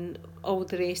 and all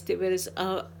the rest of it. Whereas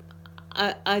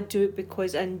I do it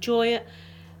because I enjoy it,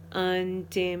 and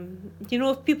you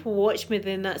know, if people watch me,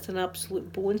 then that's an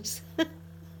absolute bonus.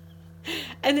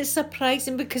 And it's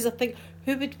surprising because I think,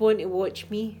 who would want to watch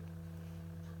me?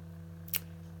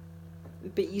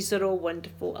 But yous are all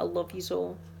wonderful. I love yous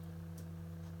all.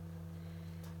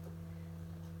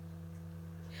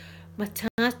 My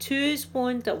tattoos,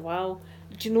 Wanda. Wow.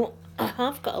 Do you know, I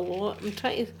have got a lot. I'm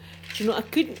trying to. Do you know, I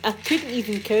couldn't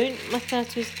even count my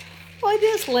tattoos. Oh,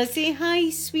 there's Lizzie. Hi,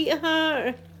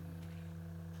 sweetheart.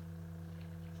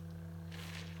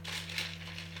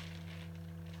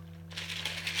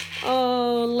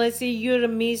 Oh, Lizzie, you're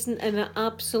amazing, and I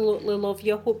absolutely love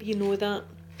you. I hope you know that.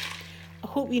 I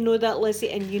hope you know that, Lizzie,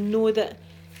 and you know that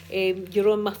you're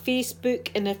on my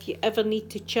Facebook, and if you ever need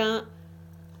to chat,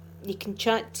 you can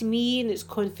chat to me, and it's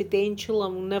confidential. I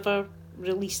will never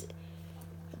release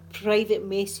private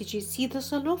messages. See,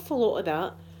 there's an awful lot of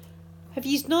that. Have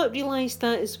you not realised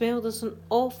that as well? There's an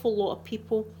awful lot of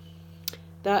people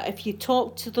that if you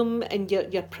talk to them and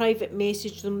your private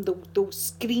message them, they'll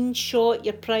screenshot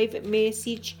your private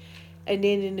message, and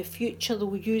then in the future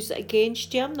they'll use it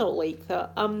against you. I'm not like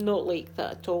that. I'm not like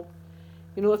that at all.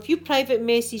 You know, if you private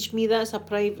message me, that's a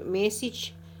private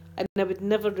message, and I would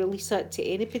never release that to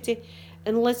anybody.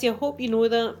 And Lizzie, I hope you know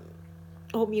that.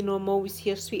 I hope you know I'm always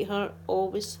here, sweetheart.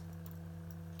 Always.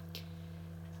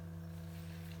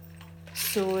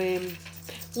 So,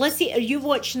 Lizzie, are you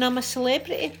watching I'm a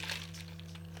Celebrity?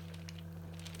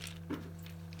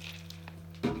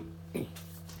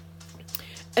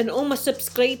 And all my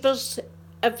subscribers,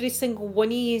 every single one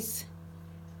of yous,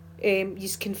 you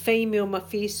can find me on my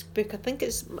Facebook. I think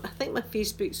my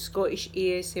Facebook's Scottish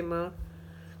ASMR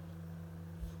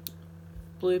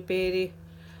Blueberry,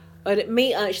 or it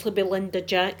might actually be Linda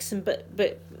Jackson, but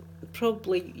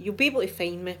probably you'll be able to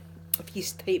find me if you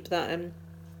type that in.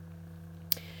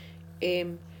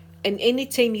 And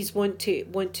anytime you want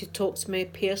to talk to me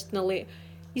personally,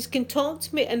 you can talk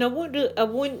to me, and I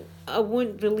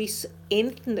won't release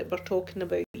anything that we're talking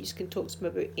about. You can talk to me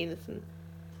about anything.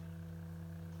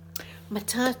 My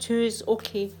tattoos,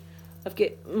 okay. I've got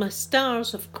my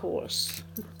stars, of course.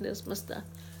 There's my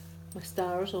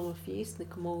stars on my face. They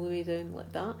come all the way down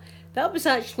like that. That was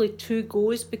actually 2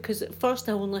 goes, because at first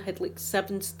I only had like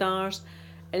 7 stars,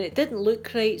 and it didn't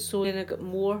look right. So then I got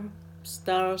more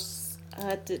stars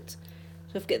added.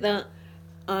 So I've got that,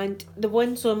 and the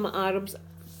ones on my arms,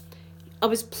 I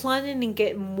was planning on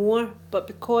getting more, but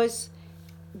because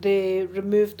they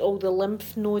removed all the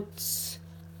lymph nodes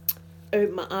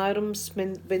out my arms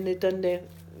when they done the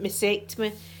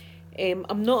mastectomy,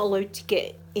 I'm not allowed to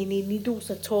get any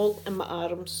needles at all in my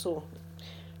arms. So,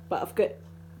 but I've got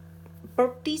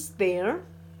birdies there,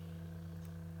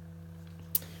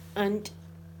 and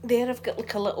there I've got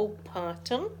like a little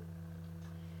pattern.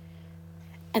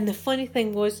 And the funny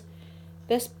thing was,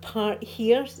 this part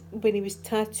here, when he was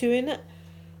tattooing it,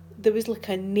 there was like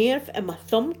a nerve, and my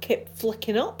thumb kept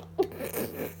flicking up.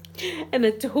 And I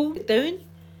had to hold it down.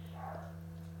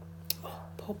 Oh,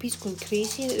 Poppy's going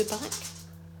crazy at the back.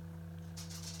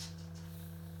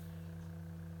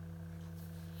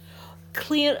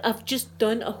 Claire, I've just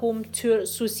done a home tour,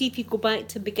 so see if you go back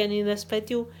to the beginning of this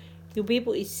video, you'll be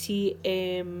able to see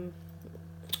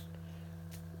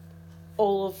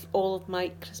all of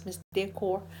my Christmas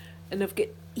decor. And I've got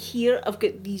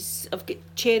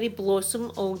cherry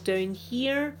blossom all down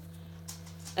here,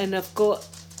 and I've got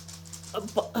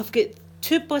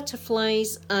 2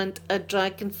 butterflies and a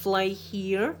dragonfly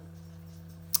here.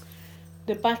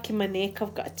 The back of my neck,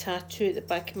 I've got a tattoo at the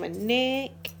back of my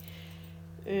neck.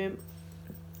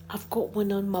 I've got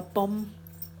one on my bum.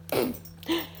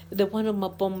 The one on my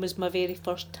bum was my very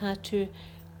first tattoo,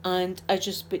 and I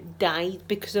just died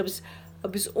because I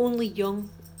was only young,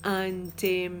 and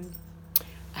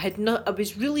I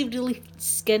was really, really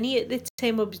skinny at the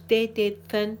time. I was dead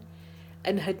thin,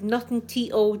 and had nothing to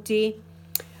eat all day.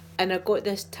 And I got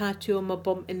this tattoo on my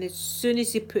bum, and as soon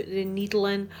as they put the needle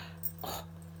in,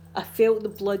 I felt the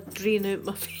blood drain out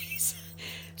my face.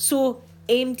 So,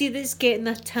 MD that's getting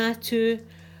a tattoo,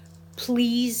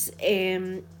 please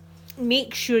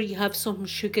make sure you have something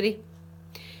sugary.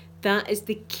 That is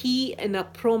the key, and I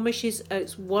promise you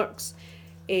it works.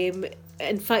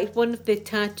 In fact, one of the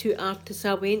tattoo artists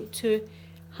I went to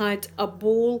had a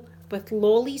bowl with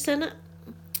lollies in it,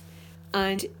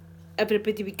 and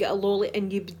everybody would get a lolly,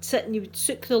 and you would sit and you would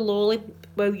suck the lolly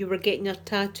while you were getting your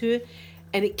tattoo,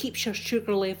 and it keeps your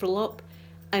sugar level up,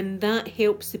 and that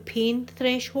helps the pain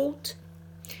threshold.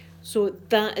 So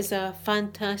that is a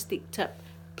fantastic tip.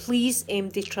 Please,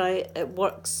 MD, try it. It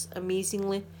works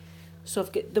amazingly. So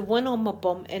I've got the one on my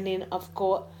bum, and then I've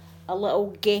got a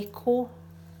little gecko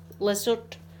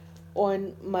lizard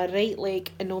on my right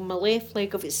leg, and on my left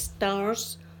leg I've got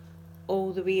stars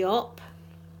all the way up.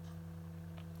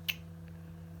 I'm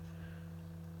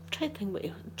trying to think what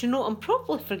else. Do you know what I'm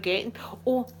probably forgetting?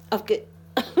 Oh, I've got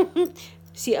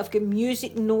see, I've got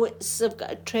music notes. I've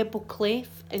got a treble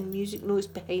clef and music notes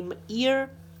behind my ear.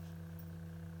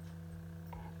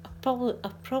 I've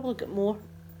probably got more.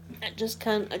 I just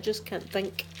can't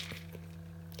think.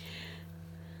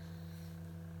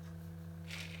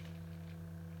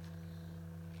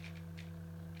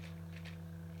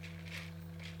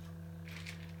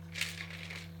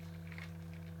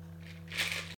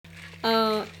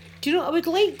 Do you know what I would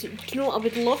like to? Do you know what I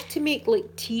would love to make,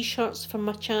 like T-shirts for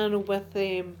my channel with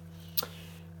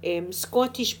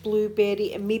Scottish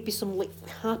blueberry and maybe some like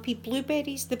happy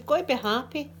blueberries. They've got to be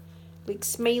happy, like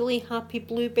smiley happy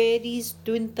blueberries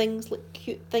doing things like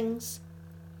cute things.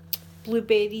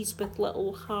 Blueberries with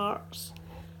little hearts,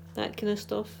 that kind of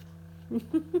stuff.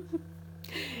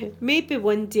 Maybe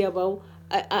one day I will.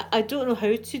 I don't know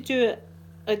how to do it.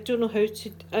 I don't know how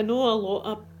to. I know a lot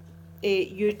of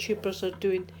YouTubers are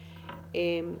doing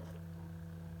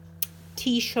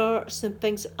T-shirts and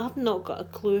things. I've not got a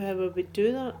clue how I would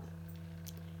do that,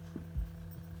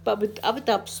 but I would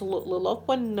absolutely love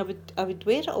one, and I would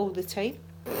wear it all the time,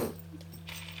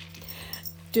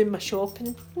 doing my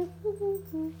shopping.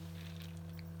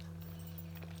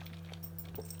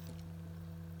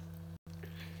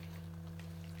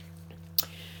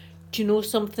 Do you know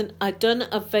something? I done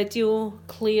a video,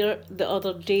 Claire, the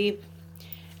other day,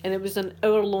 and it was an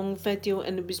hour-long video,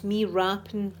 and it was me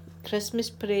wrapping Christmas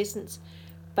presents,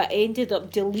 but I ended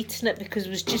up deleting it because it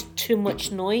was just too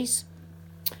much noise.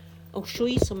 I'll show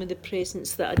you some of the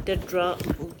presents that I did wrap.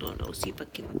 Hold on, I'll see if I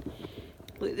can.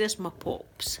 Look, there's my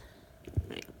pops.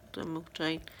 Right, I'll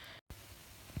try.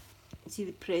 See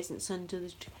the presents under the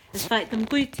tree. In fact, I'm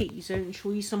going to take these out and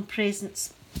show you some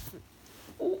presents.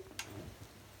 Oh.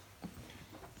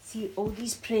 See all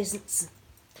these presents.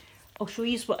 I'll show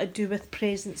you what I do with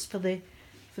presents for the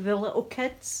little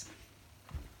kids.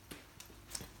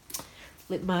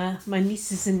 Like my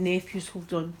nieces and nephews.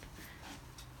 Hold on.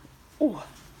 Oh.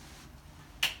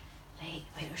 Right,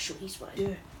 I'll show you what I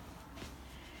do.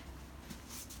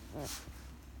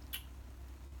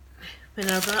 When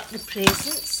I wrap the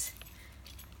presents,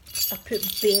 I put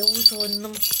bells on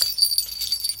them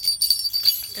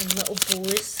and little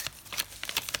bows.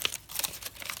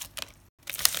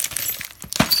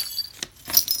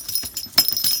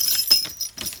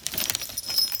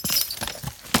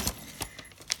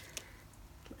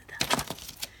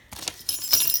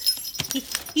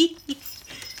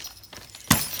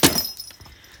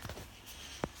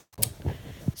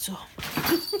 So,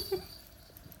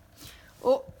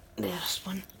 oh, there's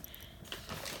one.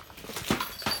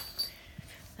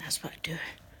 That's what I do.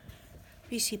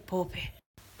 We see Poppy.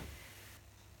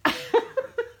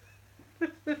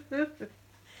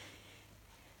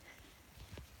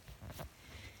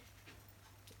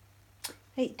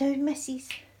 Right down, missus.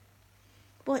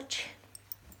 Watch.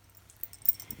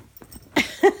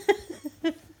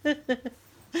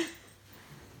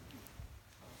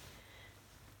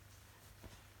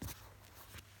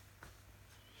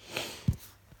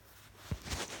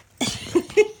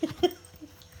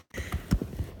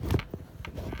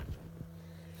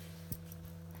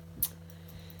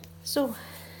 So,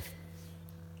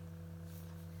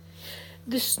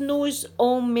 the snow's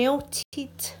all melted.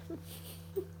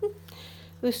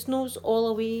 The snow's all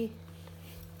away.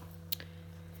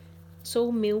 It's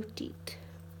all melted.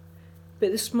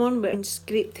 But this morning we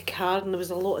scraped the car and there was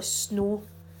a lot of snow.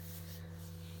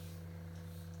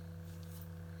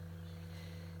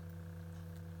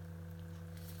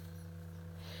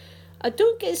 I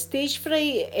don't get stage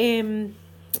fright,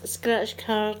 scratch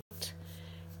card.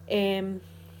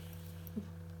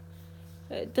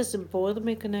 It doesn't bother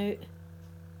me going out.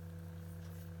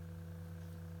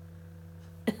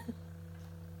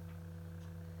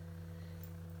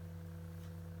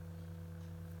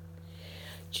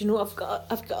 Do you know, I've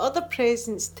got other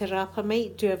presents to wrap. I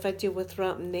might do a video with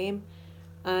wrapping them,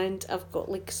 and I've got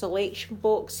like selection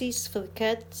boxes for the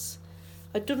kids.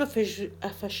 I don't know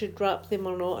if I should wrap them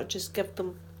or not, or just give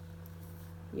them,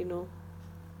 you know.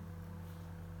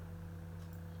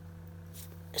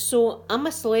 So I'm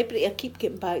a celebrity. I keep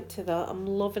getting back to that. I'm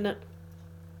loving it.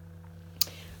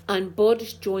 And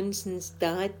Boris Johnson's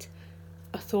dad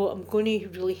I thought, I'm going to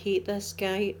really hate this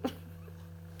guy.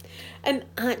 And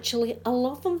actually, I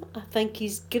love him. I think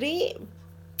he's great.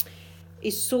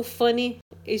 He's so funny.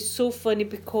 He's so funny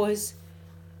because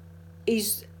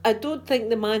I don't think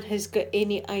the man has got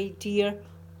any idea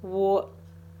what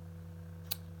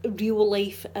real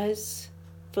life is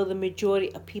for the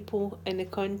majority of people in the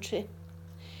country.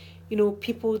 You know,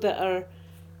 people that are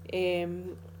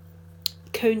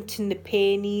counting the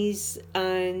pennies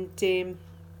and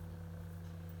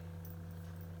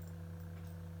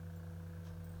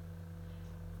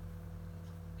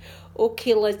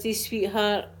okay, Lizzie,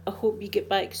 sweetheart, I hope you get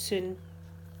back soon.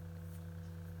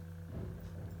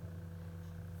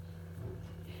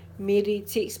 Mary, it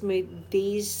takes me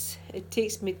days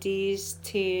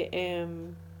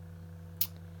to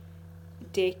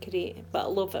decorate, but I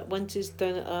love it. Once it's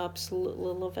done, I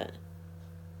absolutely love it.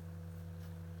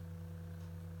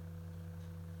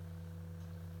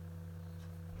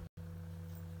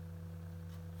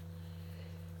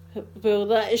 Well,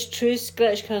 that is true.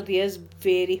 Scratch Cardi is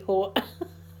very hot.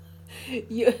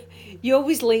 You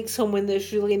always like someone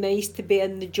that's really nice to be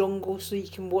in the jungle so you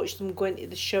can watch them go into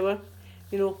the shower.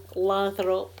 You know, lather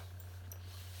up.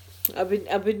 I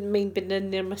wouldn't mind being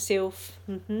in there myself.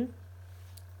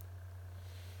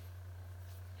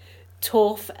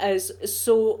 Toph is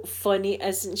so funny,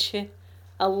 isn't she?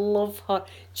 I love her.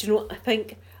 Do you know? I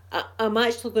think I'm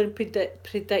actually going to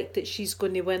predict that she's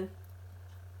going to win.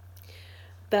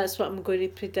 That's what I'm going to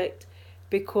predict,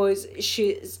 because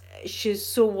she's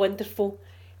so wonderful.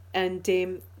 And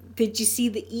did you see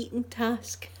the eating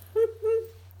task?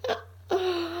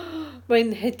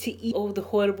 When they had to eat all the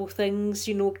horrible things,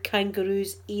 you know,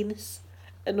 kangaroo's anus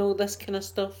and all this kind of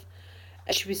stuff.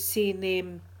 And she was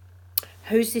saying,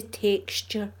 how's the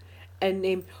texture?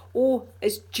 And oh,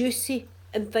 it's juicy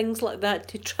and things like that,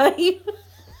 to try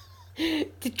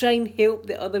to try and help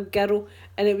the other girl,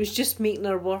 and it was just making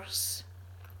her worse.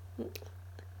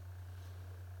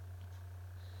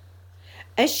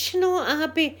 Is she not,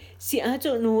 Abby? See, I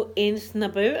don't know anything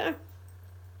about her.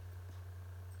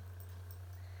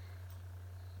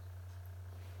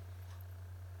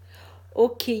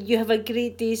 Okay, you have a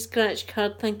great day, Scratch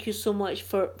Card. Thank you so much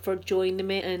for joining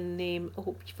me, and I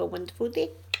hope you have a wonderful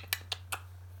day.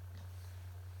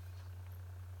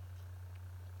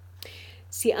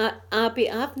 See, Abby,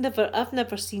 I've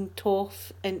never seen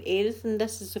Toph in anything.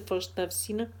 This is the first I've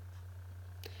seen her.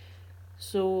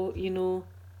 So, you know,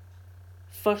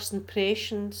 first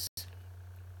impressions.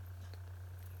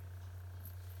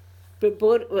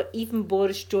 But even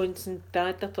Boris Johnson's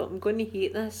dad, I thought, I'm going to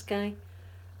hate this guy.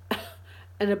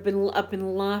 And I've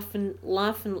been laughing.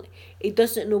 He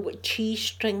doesn't know what cheese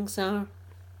strings are.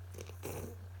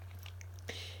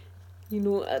 You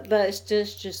know, that's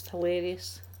just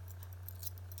hilarious.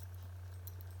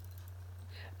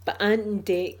 But Ant and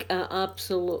Dec, I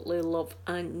absolutely love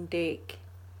Ant and Dec.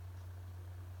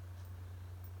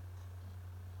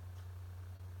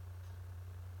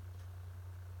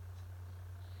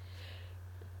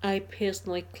 I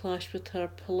personally clash with her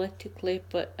politically,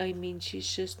 but I mean,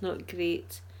 she's just not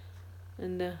great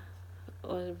in the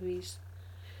other ways.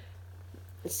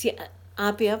 See,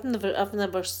 Abby, I've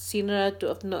never seen her.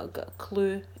 I've not got a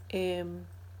clue.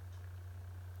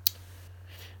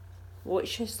 What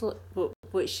she's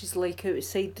like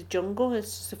outside the jungle.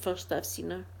 This is the first I've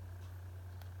seen her.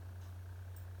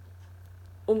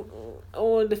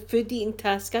 Oh, the food eating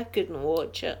task, I couldn't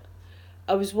watch it.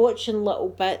 I was watching little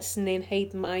bits and then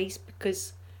hiding my eyes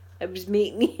because it was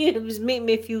making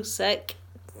me feel sick.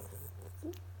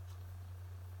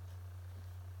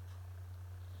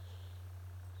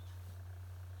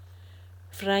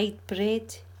 Fried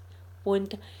bread.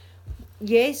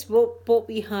 Yes, what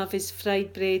we have is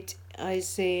fried bread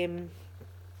as a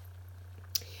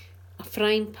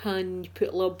frying pan. You put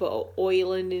a little bit of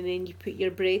oil in, and then you put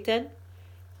your bread in,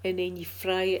 and then you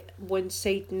fry it one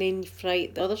side, and then you fry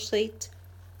it the other side.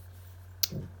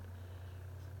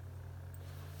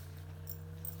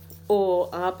 Oh,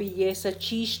 Abby, yes, a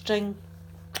cheese string.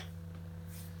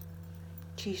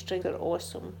 Cheese strings are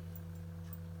awesome.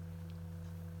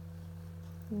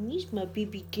 Here's my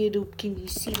baby girl. Can you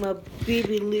see my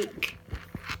baby? Look.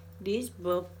 There's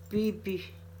my baby.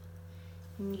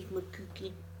 Here's my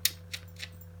cookie.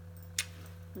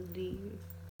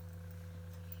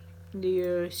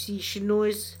 There. See, she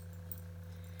knows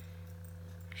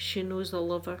I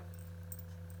love her.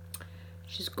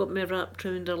 She's got me wrapped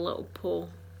around her little paw.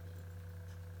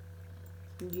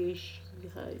 Yes, she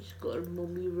has got her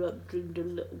mummy wrapped around her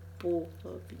little paw,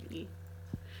 haven't you?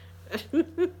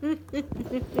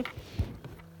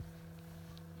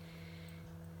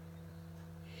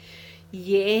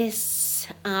 Yes,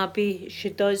 Abby, she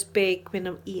does beg when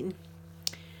I'm eating.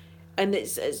 And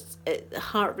it's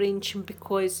heart-wrenching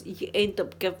because you end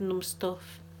up giving them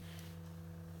stuff.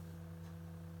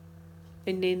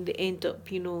 And then they end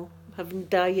up, you know, having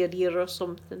diarrhea or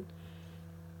something.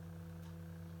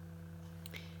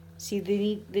 See,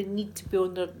 they need to be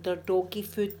on their doggy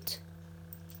food.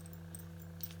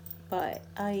 But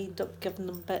I end up giving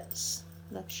them bits.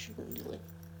 That shouldn't really.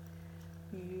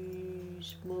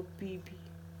 Yes, my baby.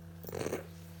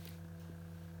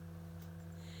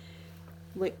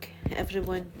 Look,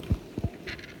 everyone.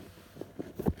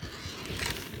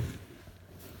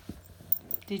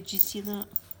 Did you see that?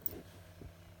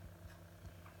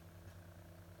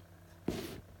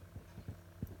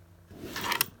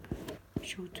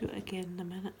 She'll do it again in a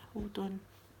minute. Hold on.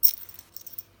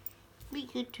 What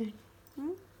are you doing?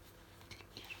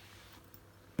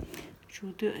 She'll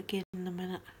do it again in a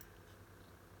minute.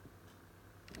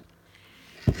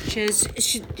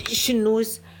 She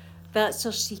knows that's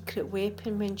her secret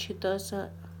weapon when she does it.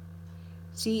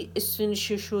 See, as soon as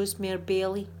she shows me her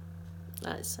belly,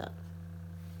 that's it.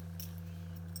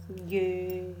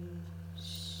 Yes.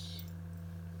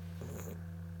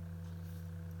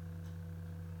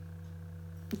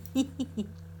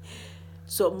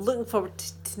 So I'm looking forward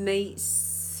to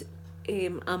tonight's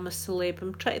I'm a Celeb.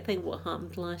 I'm trying to think what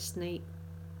happened last night.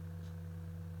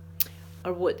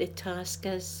 Or what the task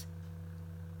is.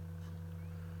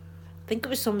 I think it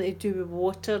was something to do with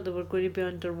water. They were going to be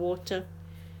underwater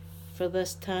for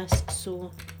this task,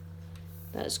 so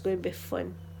that's going to be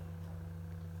fun.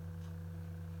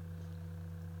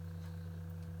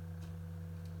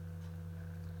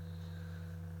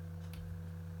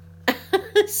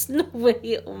 Snow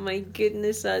White, oh my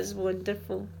goodness, that's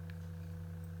wonderful.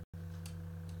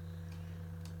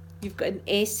 You've got an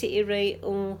essay to write,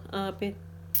 oh Abby.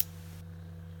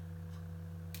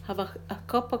 Have a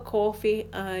cup of coffee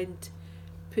and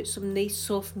put some nice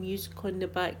soft music on the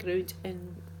background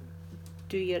and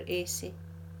do your essay.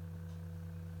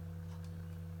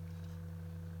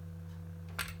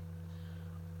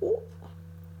 Oh,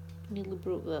 nearly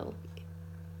broke that.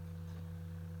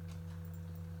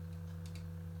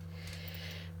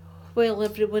 Well,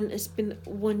 everyone, it's been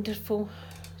wonderful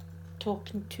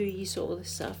talking to you all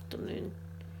this afternoon.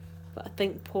 But I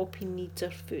think Poppy needs her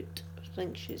food. I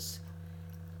think she's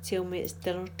telling me it's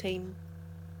dinner time.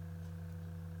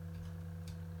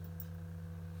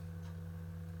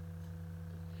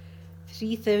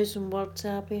 "3,000 words,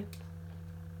 Abby.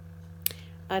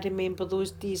 I remember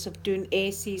those days of doing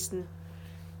essays and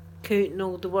counting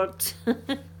all the words.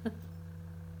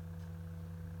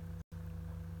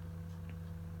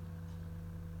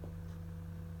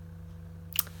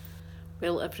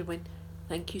 Well, everyone,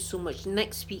 thank you so much.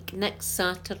 Next week, next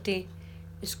Saturday,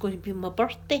 is going to be my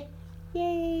birthday.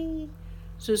 Yay!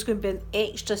 So it's going to be an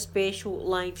extra special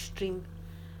live stream.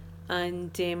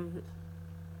 And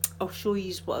I'll show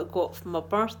you what I got for my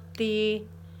birthday.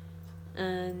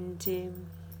 And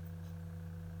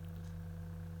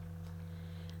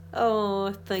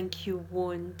oh, thank you,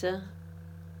 Wanda.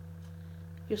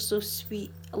 You're so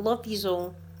sweet. I love you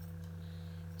all.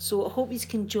 So I hope you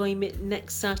can join me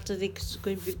next Saturday because it's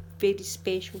going to be very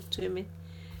special to me.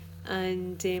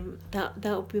 And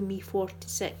that'll be me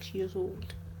 46 years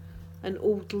old. An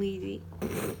old lady.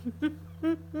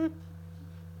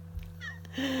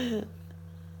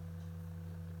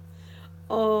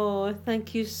 Oh,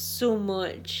 thank you so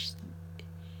much.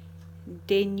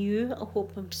 Denu, I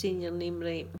hope I'm saying your name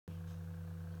right.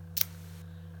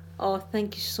 Oh,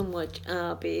 thank you so much,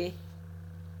 Abby.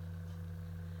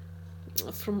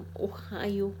 From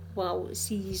Ohio. Wow,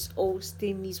 see you all stay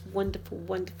in these wonderful,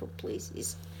 wonderful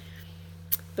places.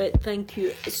 But thank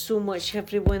you so much,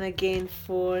 everyone, again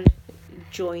for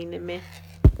joining me.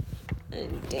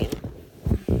 And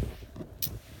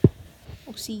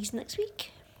I'll see you next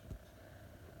week.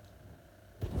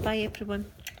 Bye, everyone.